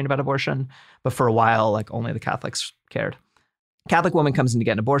started caring about abortion, but for a while, like only the Catholics cared. Catholic woman comes in to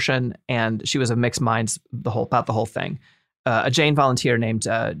get an abortion, and she was of mixed minds about the whole thing. A Jane volunteer named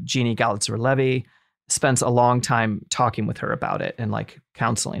Jeannie Galitzer-Levy spends a long time talking with her about it and like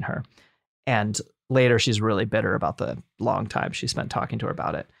counseling her. And later, she's really bitter about the long time she spent talking to her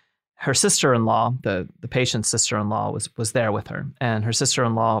about it. Her sister-in-law, the patient's sister-in-law, was there with her, and her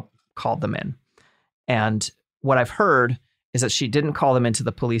sister-in-law called them in. And what I've heard is that she didn't call them into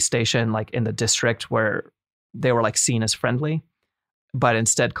the police station, like in the district where they were like seen as friendly, but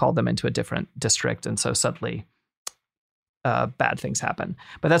instead called them into a different district. And so suddenly bad things happen.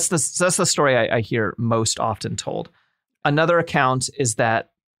 But that's the story I hear most often told. Another account is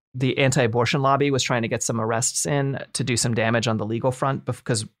that the anti-abortion lobby was trying to get some arrests in to do some damage on the legal front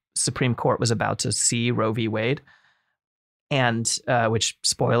because Supreme Court was about to see Roe v. Wade, and which,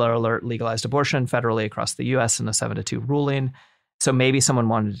 spoiler alert, legalized abortion federally across the U.S. in a 7-2 ruling. So maybe someone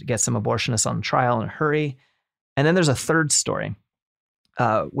wanted to get some abortionists on trial in a hurry. And then there's a third story,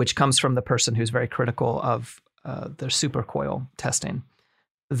 which comes from the person who's very critical of the supercoil testing,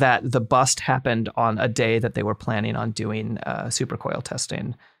 that the bust happened on a day that they were planning on doing supercoil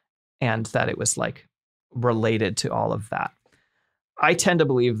testing, and that it was like related to all of that. I tend to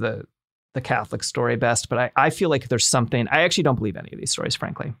believe the Catholic story best, but I feel like there's something. I actually don't believe any of these stories,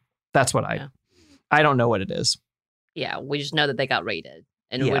 frankly. That's what I don't know what it is. Yeah, we just know that they got raided,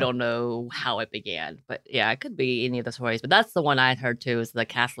 and we don't know how it began. But yeah, it could be any of the stories. But that's the one I had heard too, is the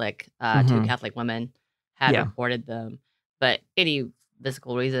Catholic, two Catholic women had reported them. But any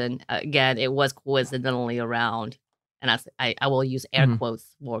physical reason, again, it was coincidentally around, and I will use air quotes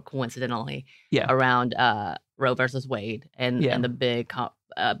more coincidentally, around Roe versus Wade and the big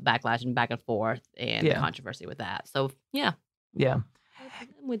backlash and back and forth and the controversy with that. So yeah, I'm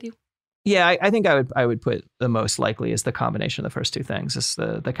with you. Yeah, I think I would put the most likely is the combination of the first two things, is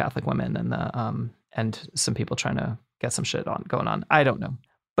the Catholic women and the and some people trying to get some shit going on. I don't know,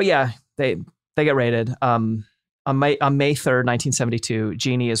 but yeah, they get raided. On May 3rd, 1972,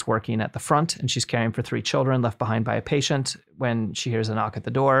 Jeannie is working at the front, and she's caring for 3 children left behind by a patient when she hears a knock at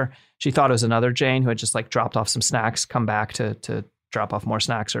the door. She thought it was another Jane who had just like dropped off some snacks, come back to drop off more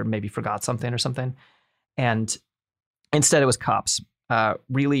snacks, or maybe forgot something or something. And instead it was cops,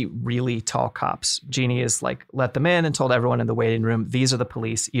 really, really tall cops. Jeannie is like, let them in, and told everyone in the waiting room, these are the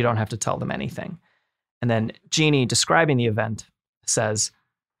police. You don't have to tell them anything. And then Jeannie, describing the event, says,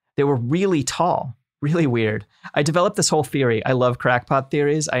 they were really tall. Really weird. I developed this whole theory. I love crackpot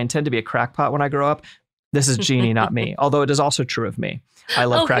theories. I intend to be a crackpot when I grow up. This is Jeannie, not me. Although it is also true of me. I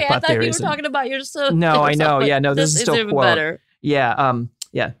love crackpot theories. You were talking about yourself. No, I know. Yeah, no, this is still even quote. Better. Yeah,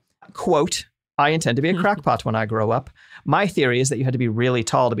 yeah. Quote, I intend to be a crackpot when I grow up. My theory is that you had to be really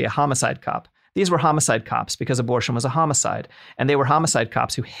tall to be a homicide cop. These were homicide cops because abortion was a homicide, and they were homicide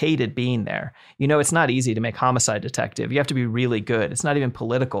cops who hated being there. You know, it's not easy to make homicide detective. You have to be really good. It's not even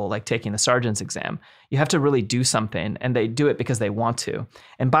political, like taking the sergeant's exam. You have to really do something, and they do it because they want to.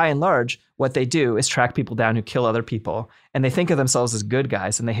 And by and large, what they do is track people down who kill other people, and they think of themselves as good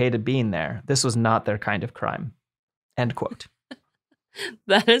guys, and they hated being there. This was not their kind of crime. End quote.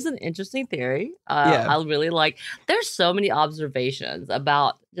 That is an interesting theory. I really like, there's so many observations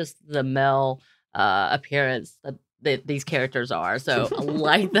about just the male appearance that these characters are. So I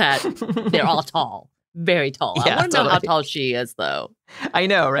like that they're all tall, very tall. I want to know how tall she is, though. I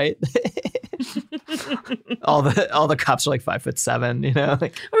know, right? all the cops are like 5'7", you know,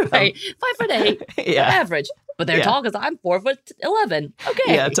 like, right? 5'8", average, but they're tall because I'm 4'11".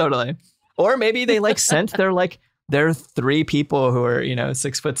 Okay, yeah, totally. Or maybe they like sent their 3 people who are,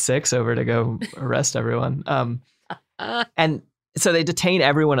 6'6" over to go arrest everyone. And so they detain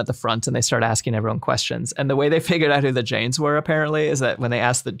everyone at the front and they start asking everyone questions. And the way they figured out who the Janes were, apparently, is that when they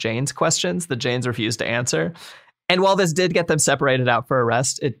asked the Janes questions, the Janes refused to answer. And while this did get them separated out for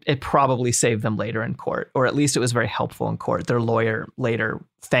arrest, it probably saved them later in court, or at least it was very helpful in court. Their lawyer later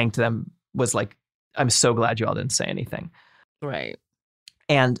thanked them, was like, I'm so glad you all didn't say anything. Right.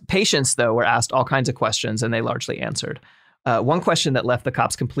 And patients, though, were asked all kinds of questions, and they largely answered. One question that left the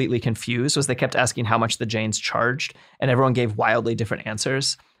cops completely confused was they kept asking how much the Janes charged, and everyone gave wildly different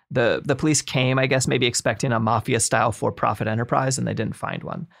answers. The police came, I guess, maybe expecting a mafia-style for-profit enterprise, and they didn't find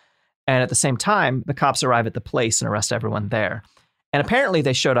one. And at the same time, the cops arrive at the place and arrest everyone there. And apparently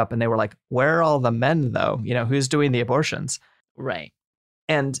they showed up and they were like, where are all the men, though? Who's doing the abortions? Right.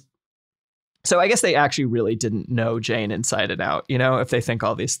 And so I guess they actually really didn't know Jane inside and out, if they think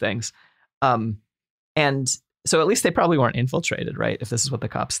all these things. And so at least they probably weren't infiltrated, right? If this is what the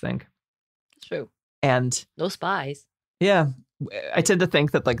cops think. True. And no spies. Yeah. I tend to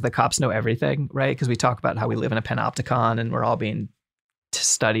think that like the cops know everything, right? Because we talk about how we live in a panopticon and we're all being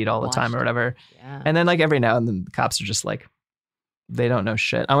studied all the time or whatever. Yeah. And then like every now and then the cops are just like, they don't know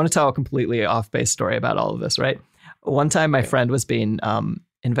shit. I want to tell a completely off-base story about all of this, right? One time my friend was being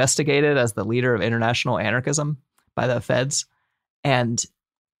investigated as the leader of international anarchism by the feds. And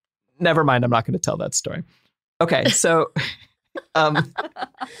never mind. I'm not going to tell that story. Okay, so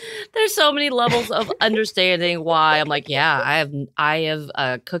there's so many levels of understanding why I'm like, yeah, I have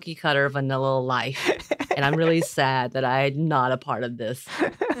a cookie cutter vanilla life, and I'm really sad that I'm not a part of this.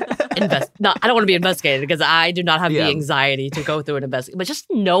 I don't want to be investigated because I do not have the anxiety to go through an investigation. But just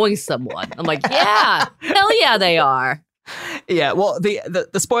knowing someone, I'm like, yeah, hell yeah, they are. Yeah, well, the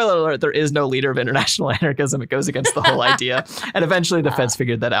spoiler alert, there is no leader of international anarchism. It goes against the whole idea. And eventually the feds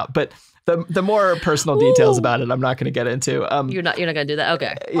figured that out. But the more personal details about it, I'm not going to get into. You're not going to do that?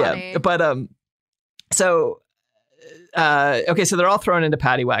 Okay. Yeah. But so they're all thrown into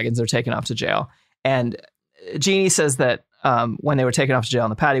paddy wagons. They're taken off to jail. And Jeannie says that when they were taken off to jail in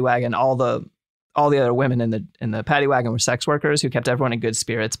the paddy wagon, all the other women in the paddy wagon were sex workers who kept everyone in good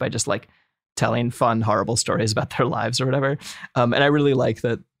spirits by just like telling fun, horrible stories about their lives or whatever. And I really like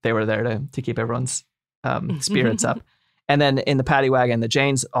that they were there to keep everyone's spirits up. And then in the paddy wagon, the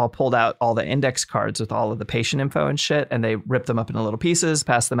Janes all pulled out all the index cards with all of the patient info and shit, and they ripped them up into little pieces,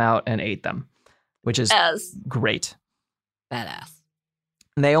 passed them out, and ate them, which is great. Badass.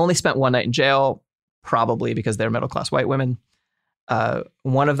 And they only spent one night in jail, probably because they're middle-class white women.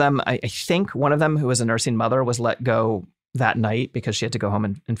 One of them, I think one of them, who was a nursing mother, was let go that night because she had to go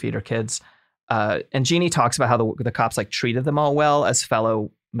home and feed her kids. And Jeannie talks about how the cops like treated them all well as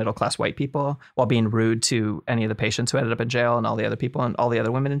fellow middle-class white people while being rude to any of the patients who ended up in jail and all the other people and all the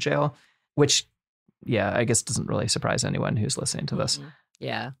other women in jail, which, yeah, I guess doesn't really surprise anyone who's listening to this.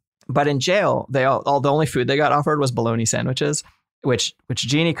 Yeah. But in jail, the only food they got offered was bologna sandwiches, which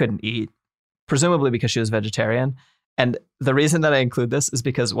Jeannie couldn't eat, presumably because she was vegetarian. And the reason that I include this is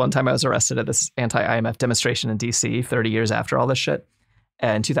because one time I was arrested at this anti-IMF demonstration in DC 30 years after all this shit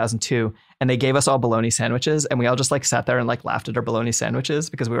in 2002. And they gave us all bologna sandwiches. And we all just like sat there and like laughed at our bologna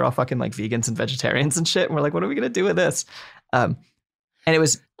sandwiches because we were all fucking like vegans and vegetarians and shit. And we're like, what are we going to do with this? And it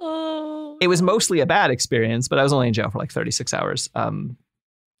was mostly a bad experience, but I was only in jail for like 36 hours,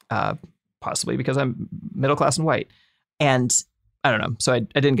 possibly because I'm middle class and white. And I don't know. So I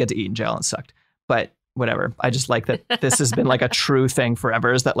didn't get to eat in jail and it sucked. But whatever. I just like that this has been like a true thing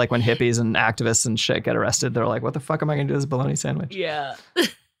forever, is that like when hippies and activists and shit get arrested, they're like, what the fuck am I going to do with this bologna sandwich? Yeah.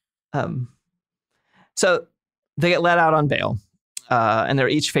 So they get let out on bail and they're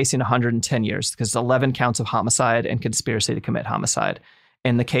each facing 110 years because 11 counts of homicide and conspiracy to commit homicide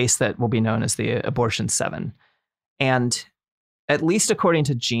in the case that will be known as the Abortion 7. And at least according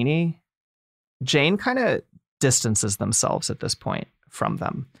to Jeannie, Jane kind of distances themselves at this point from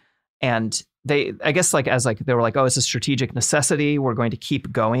them. And they, I guess, like as like they were like, oh, it's a strategic necessity, we're going to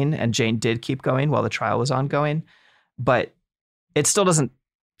keep going. And Jane did keep going while the trial was ongoing. But it still doesn't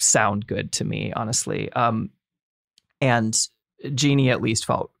sound good to me, honestly. And Jeannie at least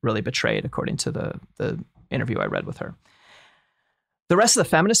felt really betrayed, according to the interview I read with her. The rest of the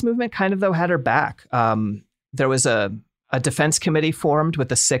feminist movement kind of, though, had her back. There was a defense committee formed with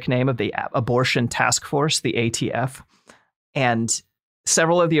the sick name of the Abortion Task Force, the ATF. And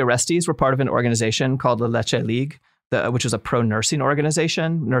several of the arrestees were part of an organization called La Leche League, which was a pro-nursing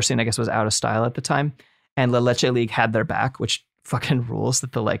organization. Nursing, I guess, was out of style at the time. And La Leche League had their back, which fucking rules,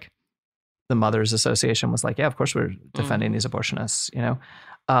 that the Mothers Association was like, yeah, of course we're defending these abortionists, you know?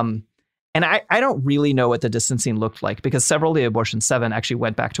 And I don't really know what the distancing looked like, because several of the Abortion 7 actually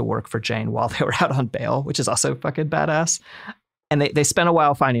went back to work for Jane while they were out on bail, which is also fucking badass. And they spent a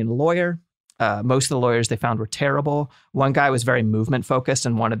while finding a lawyer. Most of the lawyers they found were terrible. One guy was very movement focused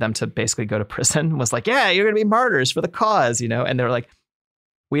and wanted them to basically go to prison, was like, yeah, you're going to be martyrs for the cause, you know? And they were like,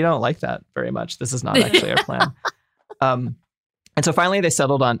 we don't like that very much. This is not actually our plan. And so finally they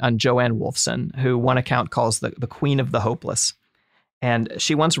settled on Joanne Wolfson, who one account calls the Queen of the Hopeless. And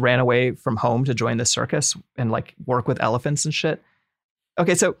she once ran away from home to join the circus and like work with elephants and shit.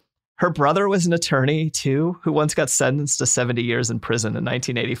 Okay, so her brother was an attorney too, who once got sentenced to 70 years in prison in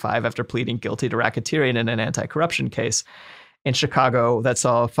 1985 after pleading guilty to racketeering in an anti-corruption case in Chicago that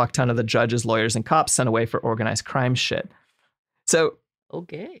saw a fuck ton of the judges, lawyers, and cops sent away for organized crime shit. So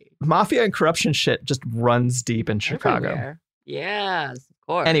okay, mafia and corruption shit just runs deep in Chicago. Everywhere. Yes, of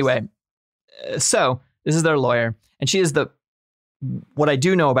course. Anyway, so this is their lawyer, and she is what I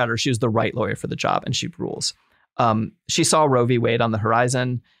do know about her, she was the right lawyer for the job, and she rules. She saw Roe v. Wade on the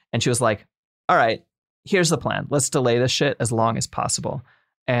horizon, and she was like, all right, here's the plan. Let's delay this shit as long as possible.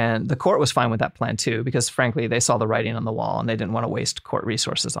 And the court was fine with that plan too, because frankly, they saw the writing on the wall and they didn't want to waste court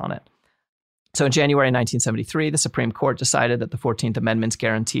resources on it. So in January 1973, the Supreme Court decided that the 14th Amendment's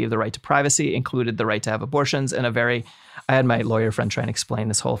guarantee of the right to privacy included the right to have abortions in I had my lawyer friend try and explain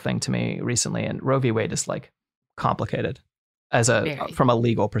this whole thing to me recently, and Roe v. Wade is like complicated from a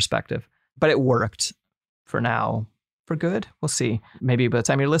legal perspective, but it worked for now. for good. We'll see. Maybe by the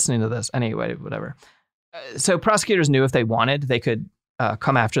time you're listening to this. Anyway, whatever. So prosecutors knew if they wanted, they could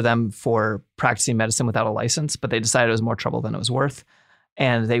come after them for practicing medicine without a license, but they decided it was more trouble than it was worth.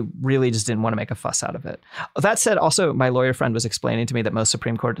 And they really just didn't want to make a fuss out of it. That said, also, my lawyer friend was explaining to me that most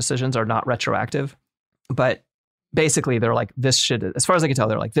Supreme Court decisions are not retroactive. But basically, they're like, this shit, as far as I can tell,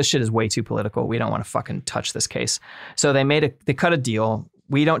 they're like, this shit is way too political. We don't want to fucking touch this case. So they cut a deal.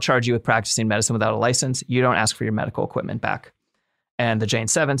 We don't charge you with practicing medicine without a license. You don't ask for your medical equipment back. And the Jane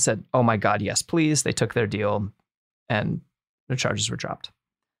 7 said, oh my God, yes, please. They took their deal and the charges were dropped.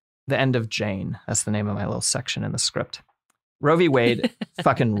 The end of Jane. That's the name of my little section in the script. Roe v. Wade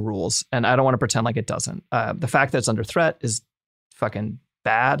fucking rules. And I don't want to pretend like it doesn't. The fact that it's under threat is fucking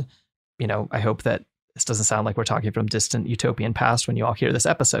bad. You know, I hope that this doesn't sound like we're talking from distant utopian past when you all hear this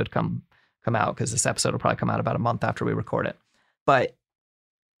episode come out, because this episode will probably come out about a month after we record it. But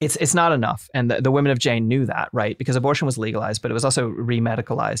it's not enough. And the women of Jane knew that, right? Because abortion was legalized, but it was also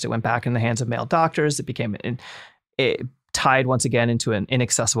remedicalized. It went back in the hands of male doctors. It became it tied once again into an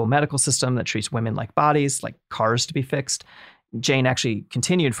inaccessible medical system that treats women like bodies, like cars to be fixed. Jane actually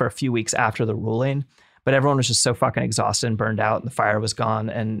continued for a few weeks after the ruling, but everyone was just so fucking exhausted and burned out, and the fire was gone.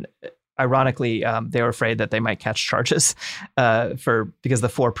 And ironically, they were afraid that they might catch charges because the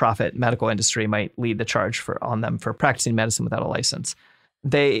for-profit medical industry might lead the charge on them for practicing medicine without a license.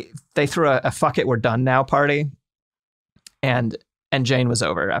 They threw a fuck it, we're done now party, and Jane was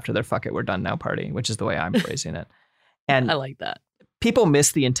over after their fuck it, we're done now party, which is the way I'm phrasing it. And I like that. People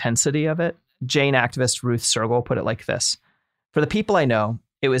miss the intensity of it. Jane activist Ruth Sergel put it like this: for the people I know,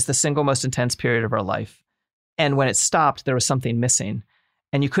 it was the single most intense period of our life. And when it stopped, there was something missing.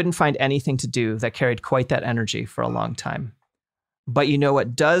 And you couldn't find anything to do that carried quite that energy for a long time. But you know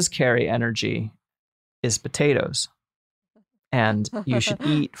what does carry energy is potatoes. And you should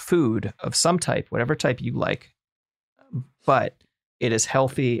eat food of some type, whatever type you like. But it is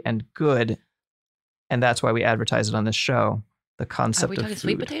healthy and good. And that's why we advertise it on this show. The concept of food. Are we talking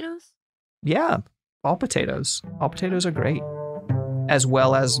sweet potatoes? Yeah, all potatoes. All potatoes are great. As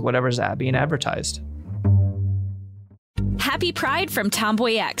well as whatever's being advertised. Happy Pride from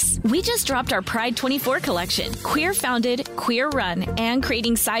Tomboy X. We just dropped our Pride 24 collection. Queer founded, queer run, and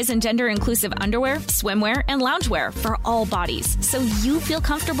creating size and gender inclusive underwear, swimwear, and loungewear for all bodies, so you feel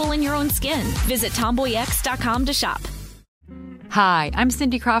comfortable in your own skin. Visit tomboyx.com to shop. Hi, I'm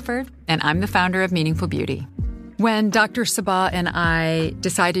Cindy Crawford, and I'm the founder of Meaningful Beauty. When Dr. Sabah and I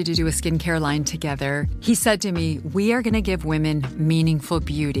decided to do a skincare line together, he said to me, we are going to give women meaningful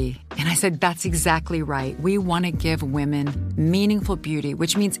beauty. And I said, that's exactly right. We want to give women meaningful beauty,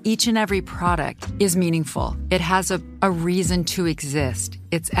 which means each and every product is meaningful. It has a reason to exist.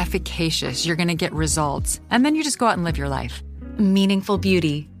 It's efficacious. You're going to get results. And then you just go out and live your life. Meaningful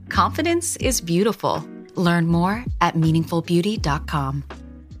Beauty. Confidence is beautiful. Learn more at meaningfulbeauty.com.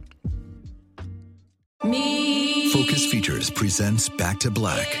 Focus Features presents Back to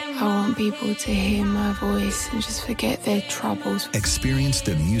Black. I want people to hear my voice and just forget their troubles. Experience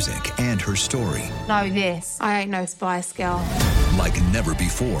the music and her story. Know this, I ain't no Spice Girl. Like never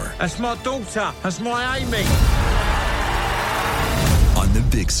before. That's my daughter. That's my Amy. On the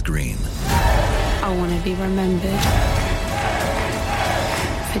big screen. I want to be remembered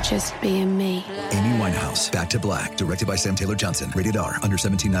for just being me. Amy Winehouse, Back to Black, directed by Sam Taylor Johnson. Rated R, under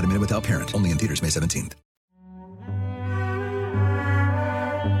 17, not a minute without parent. Only in theaters May 17th.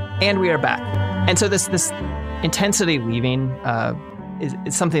 And we are back. And so this intensity leaving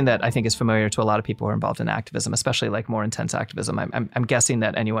is something that I think is familiar to a lot of people who are involved in activism, especially like more intense activism. I'm guessing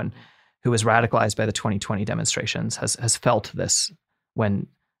that anyone who was radicalized by the 2020 demonstrations has felt this when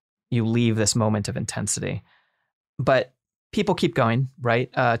you leave this moment of intensity. But people keep going,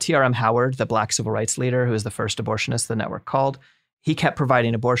 right? T.R.M. Howard, the Black civil rights leader, who is the first abortionist the network called, he kept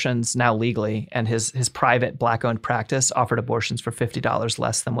providing abortions, now legally, and his private Black-owned practice offered abortions for $50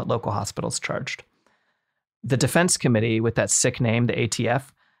 less than what local hospitals charged. The Defense Committee, with that sick name, the ATF,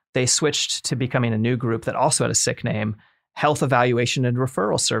 they switched to becoming a new group that also had a sick name, Health Evaluation and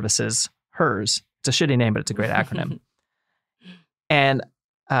Referral Services, HERS. It's a shitty name, but it's a great acronym. And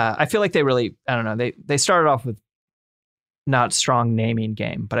I feel like they really, I don't know, they started off with not strong naming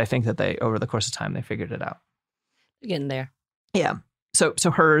game, but I think that they, over the course of time, they figured it out. Getting there. Yeah. So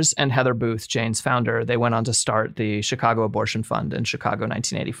HERS and Heather Booth, Jane's founder, they went on to start the Chicago Abortion Fund in Chicago,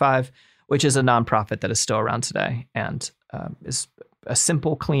 1985, which is a nonprofit that is still around today and is a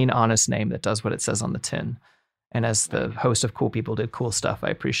simple, clean, honest name that does what it says on the tin. And as the host of Cool People Did Cool Stuff, I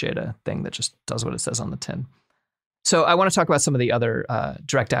appreciate a thing that just does what it says on the tin. So I want to talk about some of the other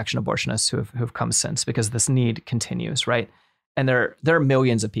direct action abortionists who have come since, because this need continues, right? And there are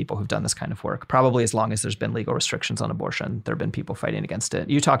millions of people who've done this kind of work, probably as long as there's been legal restrictions on abortion. There have been people fighting against it.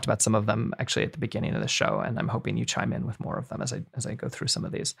 You talked about some of them actually at the beginning of the show, and I'm hoping you chime in with more of them as I go through some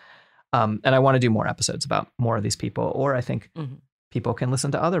of these. And I want to do more episodes about more of these people, or I think people can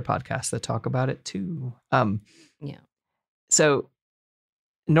listen to other podcasts that talk about it too. So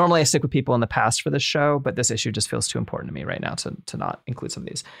normally I stick with people in the past for this show, but this issue just feels too important to me right now to not include some of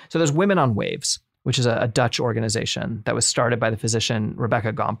these. So there's Women on Waves, which is a Dutch organization that was started by the physician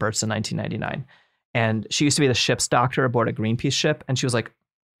Rebecca Gompertz in 1999. And she used to be the ship's doctor aboard a Greenpeace ship. And she was like,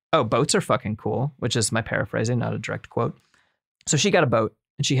 oh, boats are fucking cool, which is my paraphrasing, not a direct quote. So she got a boat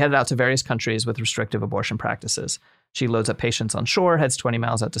and she headed out to various countries with restrictive abortion practices. She loads up patients on shore, heads 20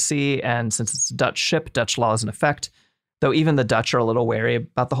 miles out to sea. And since it's a Dutch ship, Dutch law is in effect, though even the Dutch are a little wary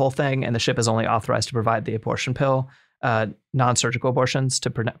about the whole thing. And the ship is only authorized to provide the abortion pill, non-surgical abortions to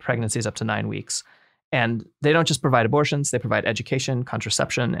pregnancies up to 9 weeks. And they don't just provide abortions, they provide education,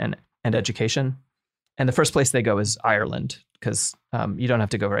 contraception, and education. And the first place they go is Ireland, because you don't have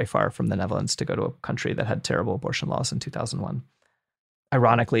to go very far from the Netherlands to go to a country that had terrible abortion laws in 2001.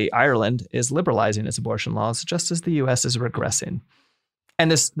 Ironically, Ireland is liberalizing its abortion laws just as the US is regressing.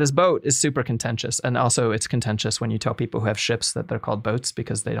 And this boat is super contentious. And also it's contentious when you tell people who have ships that they're called boats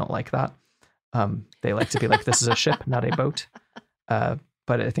because they don't like that. They like to be like, this is a ship, not a boat. But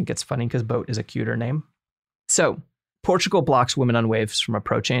I think it's funny because boat is a cuter name. So Portugal blocks Women on Waves from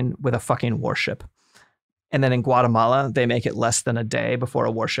approaching with a fucking warship. And then in Guatemala, they make it less than a day before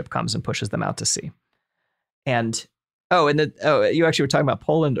a warship comes and pushes them out to sea. And you actually were talking about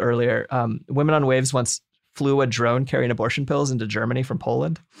Poland earlier. Women on Waves once flew a drone carrying abortion pills into Germany from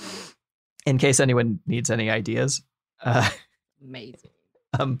Poland. In case anyone needs any ideas. Amazing.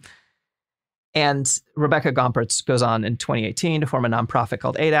 And Rebecca Gompertz goes on in 2018 to form a nonprofit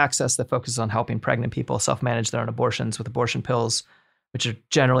called Aid Access that focuses on helping pregnant people self-manage their own abortions with abortion pills, which are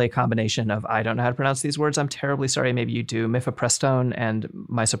generally a combination of, I don't know how to pronounce these words, I'm terribly sorry, maybe you do, mifepristone and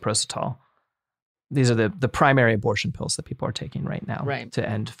misoprostol. These are the primary abortion pills that people are taking right now to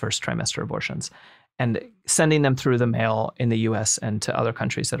end first trimester abortions, and sending them through the mail in the US and to other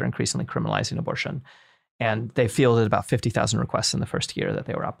countries that are increasingly criminalizing abortion. And they fielded about 50,000 requests in the first year that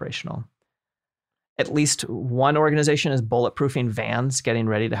they were operational. At least one organization is bulletproofing vans, getting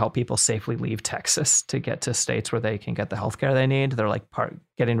ready to help people safely leave Texas to get to states where they can get the healthcare they need. They're like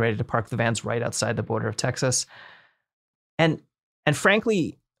getting ready to park the vans right outside the border of Texas. And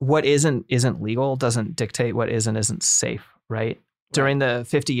frankly, what isn't legal doesn't dictate what is and isn't safe, right? During the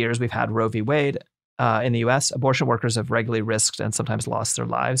 50 years we've had Roe v. Wade in the US, abortion workers have regularly risked and sometimes lost their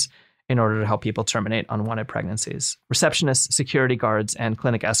lives in order to help people terminate unwanted pregnancies. Receptionists, security guards, and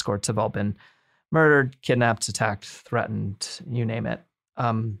clinic escorts have all been murdered, kidnapped, attacked, threatened, you name it.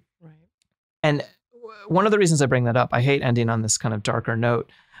 And one of the reasons I bring that up, I hate ending on this kind of darker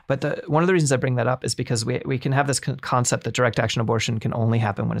note, but one of the reasons I bring that up is because we can have this concept that direct action abortion can only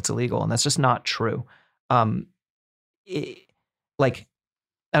happen when it's illegal, and that's just not true. I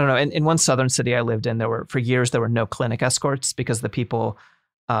don't know, in one southern city I lived in, for years there were no clinic escorts because the people,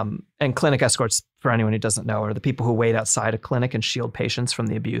 and clinic escorts, for anyone who doesn't know, are the people who wait outside a clinic and shield patients from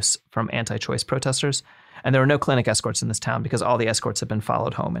the abuse from anti-choice protesters. And there were no clinic escorts in this town because all the escorts had been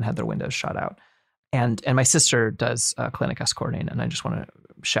followed home and had their windows shot out. And my sister does clinic escorting, and I just want to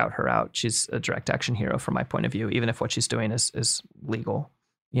shout her out. She's a direct action hero from my point of view, even if what she's doing is legal,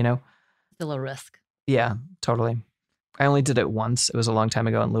 you know? Still a risk. Yeah, totally. I only did it once. It was a long time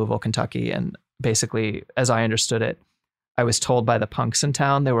ago in Louisville, Kentucky. And basically, as I understood it, I was told by the punks in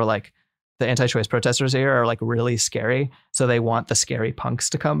town, they were like, the anti-choice protesters here are like really scary. So they want the scary punks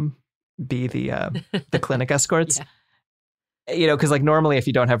to come be the clinic escorts. Yeah. You know, because like normally if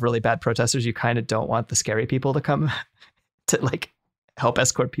you don't have really bad protesters, you kind of don't want the scary people to come to like help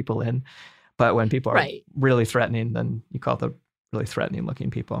escort people in. But when people are really threatening, then you call the really threatening looking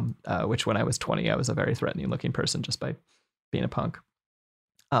people, which when I was 20, I was a very threatening looking person just by being a punk.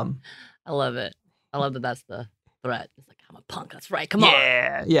 I love it. I love that that's the threat. It's like, I'm a punk. That's right. Come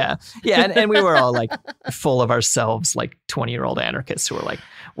on. Yeah. And we were all like full of ourselves, like 20-year-old anarchists who were like,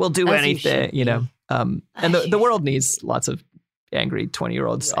 we'll do anything, you know. And the world needs lots of angry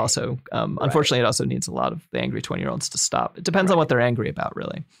 20-year-olds also. Unfortunately, it also needs a lot of the angry 20-year-olds to stop. It depends on what they're angry about,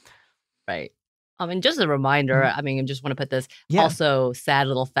 really. Right. And just a reminder, I mean, I just want to put this also sad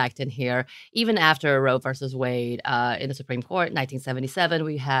little fact in here. Even after Roe versus Wade in the Supreme Court in 1977,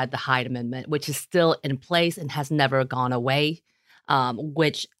 we had the Hyde Amendment, which is still in place and has never gone away,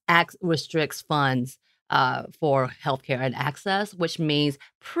 which restricts funds for healthcare and access, which means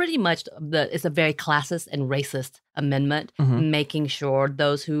pretty much it's a very classist and racist amendment, making sure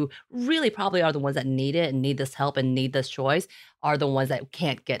those who really probably are the ones that need it and need this help and need this choice are the ones that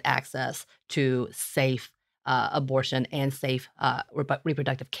can't get access to safe abortion and safe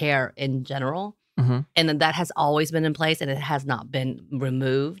reproductive care in general. And then that has always been in place, and it has not been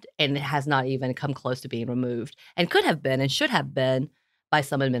removed, and it has not even come close to being removed, and could have been and should have been by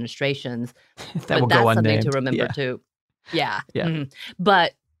some administrations. That will that's go something unnamed. to remember Yeah. too. Yeah. Yeah.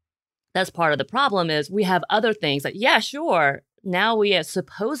 But that's part of the problem is we have other things like, yeah, sure. Now we have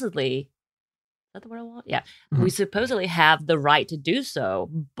supposedly, is that the word I want? Yeah. We supposedly have the right to do so,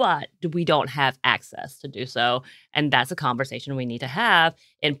 but we don't have access to do so. And that's a conversation we need to have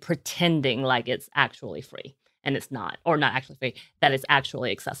in pretending like it's actually free. And it's not, or not actually free, that it's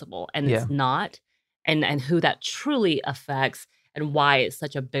actually accessible. And it's not. And who that truly affects and why it's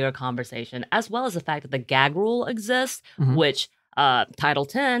such a bigger conversation, as well as the fact that the gag rule exists, which Title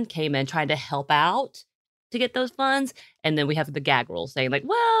 10 came in trying to help out to get those funds. And then we have the gag rule saying like,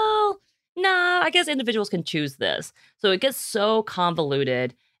 well, nah, I guess individuals can choose this. So it gets so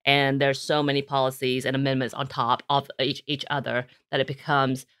convoluted, and there's so many policies and amendments on top of each other that it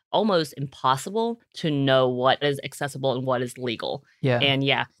becomes almost impossible to know what is accessible and what is legal. Yeah. And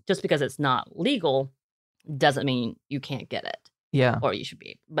just because it's not legal doesn't mean you can't get it. Yeah. Or you should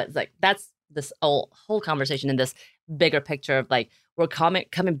be. But it's like that's this whole conversation in this bigger picture of like we're coming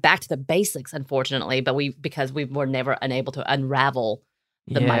back to the basics, unfortunately, but because we were never unable to unravel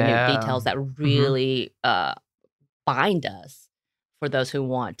the minute details that really bind us for those who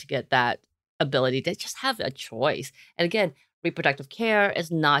want to get that ability to just have a choice. And again, reproductive care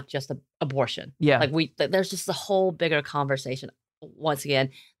is not just abortion. Yeah. Like there's just a whole bigger conversation. Once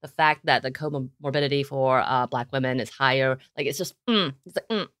again, the fact that the comorbidity for Black women is higher, like it's just,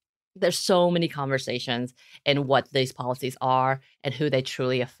 there's so many conversations in what these policies are and who they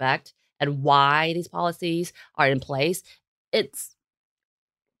truly affect and why these policies are in place. It's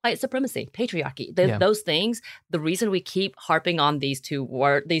white supremacy, patriarchy, those things. The reason we keep harping on these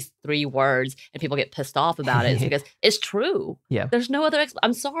three words and people get pissed off about it is because it's true. Yeah. There's no other,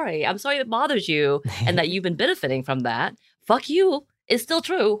 I'm sorry it bothers you and that you've been benefiting from that. Fuck you. It's still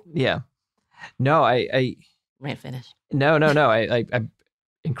true. Yeah. No, I rant finished. No. I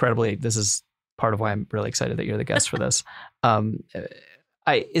incredibly, this is part of why I'm really excited that you're the guest for this.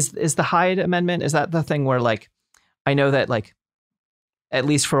 Is the Hyde Amendment, is that the thing where like, I know that like, at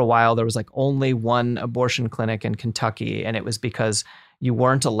least for a while, there was like only one abortion clinic in Kentucky. And it was because you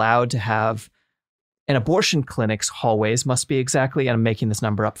weren't allowed to have an abortion clinic's hallways must be exactly, and I'm making this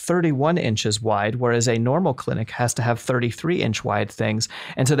number up, 31 inches wide, whereas a normal clinic has to have 33-inch wide things.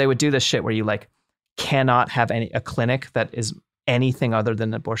 And so they would do this shit where you like cannot have a clinic that is anything other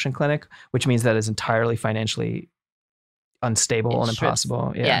than an abortion clinic, which means that is entirely financially unstable and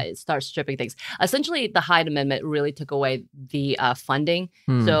impossible. Yeah, it starts stripping things. Essentially, the Hyde Amendment really took away the funding.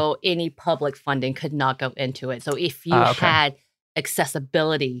 So any public funding could not go into it. So if you had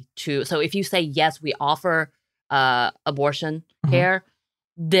accessibility to, so if you say, yes, we offer abortion care,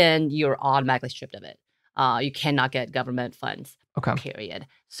 then you're automatically stripped of it. You cannot get government funds, period.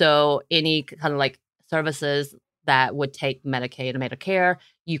 So any kind of like services that would take Medicaid and Medicare,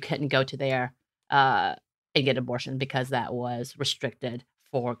 you couldn't go to there and get abortion because that was restricted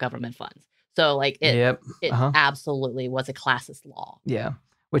for government funds. So like it absolutely was a classist law. Yeah.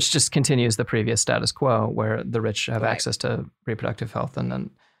 Which just continues the previous status quo where the rich have access to reproductive health and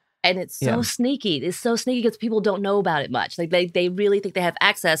it's so sneaky. It's so sneaky because people don't know about it much. Like they really think they have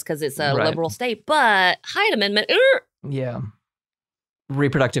access because it's a liberal state, but Hyde Amendment. Yeah.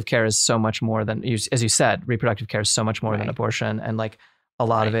 Reproductive care is so much more than, as you said, reproductive care is so much more than abortion. And like a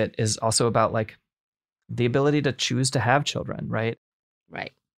lot of it is also about like the ability to choose to have children, right?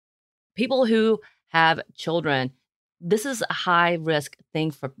 Right. People who have children, this is a high risk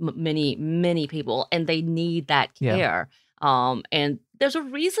thing for many, many people, and they need that care. And there's a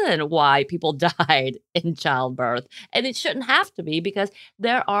reason why people died in childbirth, and it shouldn't have to be because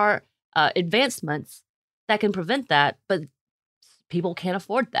there are advancements that can prevent that, but people can't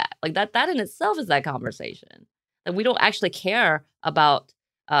afford that. Like that in itself is that conversation. That we don't actually care about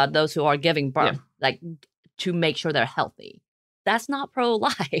those who are giving birth, like to make sure they're healthy. That's not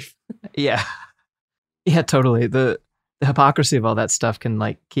pro-life. Yeah, totally. The hypocrisy of all that stuff can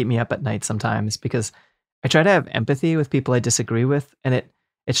like keep me up at night sometimes because I try to have empathy with people I disagree with, and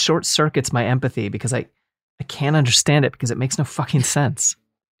it short circuits my empathy because I can't understand it because it makes no fucking sense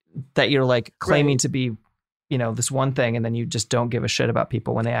that you're like claiming to be, this one thing, and then you just don't give a shit about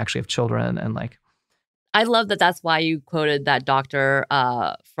people when they actually have children. And like, I love that. That's why you quoted that doctor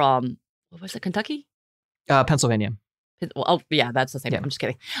from, what was it, Kentucky? Pennsylvania. Oh yeah, that's the same. Yeah. I'm just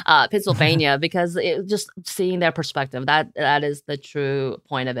kidding. Pennsylvania, because just seeing their perspective, that is the true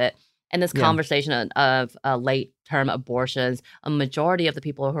point of it. And this conversation of late term abortions, a majority of the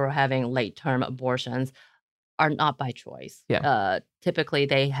people who are having late term abortions are not by choice. Yeah. Typically,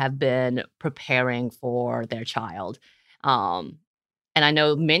 they have been preparing for their child. And I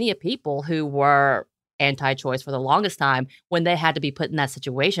know many people who were anti-choice for the longest time, when they had to be put in that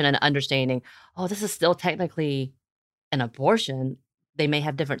situation and understanding, oh, this is still technically an abortion. They may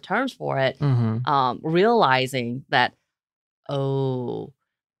have different terms for it. Realizing that,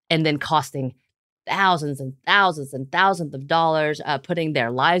 and then costing thousands and thousands and thousands of dollars, putting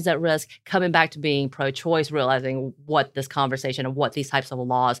their lives at risk, coming back to being pro-choice, realizing what this conversation and what these types of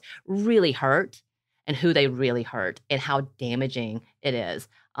laws really hurt and who they really hurt and how damaging it is.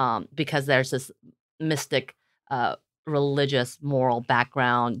 Because there's this mystic religious moral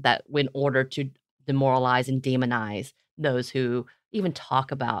background that in order to demoralize and demonize those who even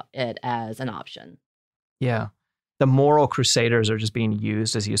talk about it as an option. Yeah. The moral crusaders are just being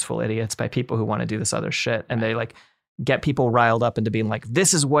used as useful idiots by people who want to do this other shit. And they like get people riled up into being like,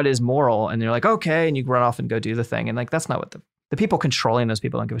 this is what is moral. And you're like, okay. And you run off and go do the thing. And like, that's not what the people controlling those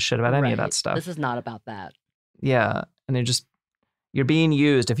people don't give a shit about any of that stuff. This is not about that. Yeah. And you're being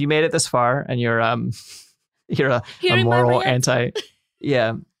used. If you made it this far and you're a moral anti,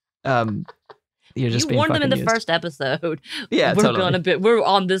 you're just being warned them in the used. first episode. Yeah, we're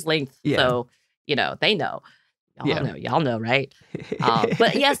on this length. Yeah. So, they know. Y'all know, right?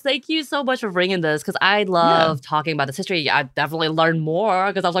 But yes, thank you so much for bringing this, because I love talking about this history. I definitely learned more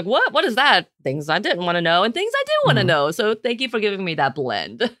because I was like, what is that? Things I didn't want to know and things I do want to know. So thank you for giving me that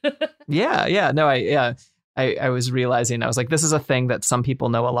blend. No, I was realizing, I was like, this is a thing that some people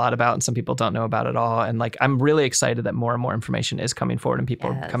know a lot about and some people don't know about at all. And like, I'm really excited that more and more information is coming forward and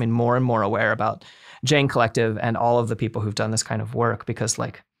people are becoming more and more aware about Jane Collective and all of the people who've done this kind of work, because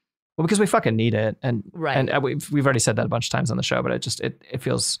because we fucking need it. And we've already said that a bunch of times on the show, but it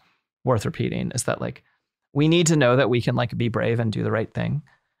feels worth repeating, is that like, we need to know that we can like be brave and do the right thing,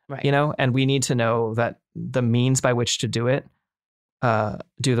 right? And we need to know that the means by which to do it,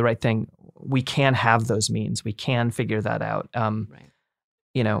 do the right thing, we can have those means. We can figure that out.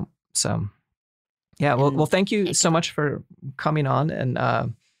 So yeah, well, thank you so much for coming on and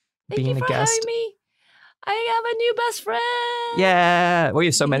being a guest. Having me. I have a new best friend. Yeah. Well, you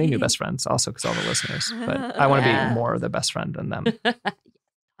have so many new best friends also, because all the listeners, but I want to be more of the best friend than them.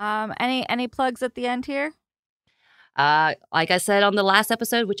 Any plugs at the end here? Like I said on the last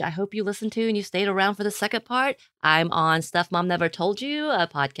episode, which I hope you listened to and you stayed around for the second part, I'm on Stuff Mom Never Told You, a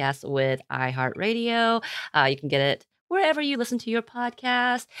podcast with iHeartRadio. You can get it wherever you listen to your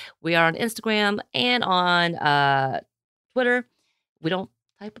podcast. We are on Instagram and on Twitter. We don't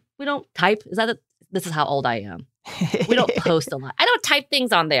type. This is how old I am. We don't post a lot. I don't type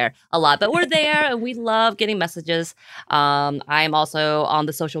things on there a lot, but we're there and we love getting messages. I am also on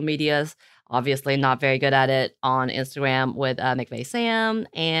the social medias. Obviously not very good at it on Instagram with McVeigh Sam,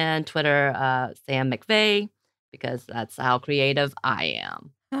 and Twitter, Sam McVeigh, because that's how creative I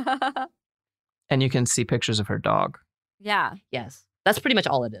am. And you can see pictures of her dog. Yeah. Yes. That's pretty much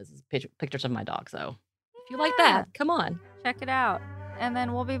all it is pictures of my dog. So if you like that, come on. Check it out. And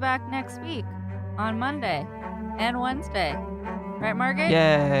then we'll be back next week on Monday and Wednesday. Right, Margaret?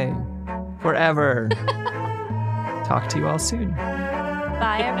 Yay. Forever. Talk to you all soon.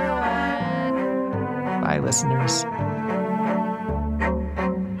 Bye, everyone. Bye, listeners.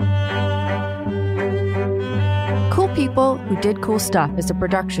 Cool People Who Did Cool Stuff is a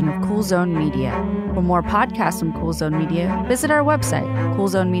production of Cool Zone Media. For more podcasts from Cool Zone Media, visit our website,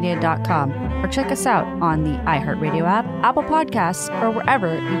 coolzonemedia.com, or check us out on the iHeartRadio app, Apple Podcasts, or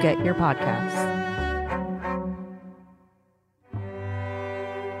wherever you get your podcasts.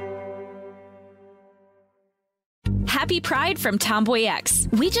 Happy Pride from Tomboy X.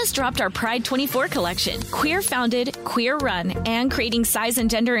 We just dropped our Pride 24 collection. Queer founded, queer run, and creating size and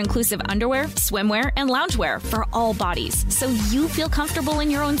gender inclusive underwear, swimwear, and loungewear for all bodies, so you feel comfortable in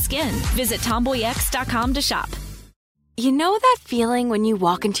your own skin. Visit tomboyx.com to shop. You know that feeling when you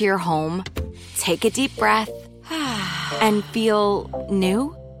walk into your home, take a deep breath, and feel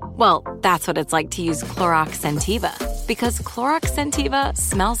new? Well, that's what it's like to use Clorox Scentiva. Because Clorox Scentiva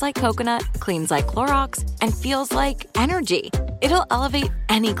smells like coconut, cleans like Clorox, and feels like energy. It'll elevate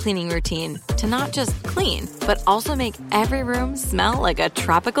any cleaning routine to not just clean, but also make every room smell like a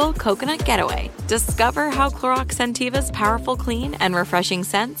tropical coconut getaway. Discover how Clorox Scentiva's powerful clean and refreshing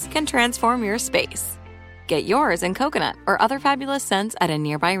scents can transform your space. Get yours in coconut or other fabulous scents at a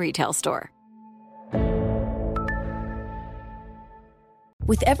nearby retail store.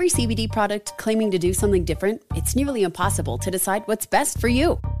 With every CBD product claiming to do something different, it's nearly impossible to decide what's best for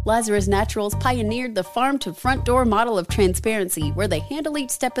you. Lazarus Naturals pioneered the farm-to-front-door model of transparency, where they handle each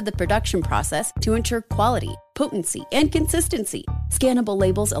step of the production process to ensure quality, potency, and consistency. Scannable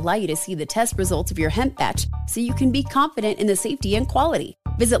labels allow you to see the test results of your hemp batch, so you can be confident in the safety and quality.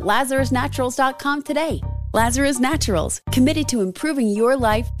 Visit LazarusNaturals.com today. Lazarus Naturals, committed to improving your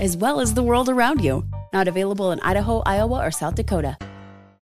life as well as the world around you. Not available in Idaho, Iowa, or South Dakota.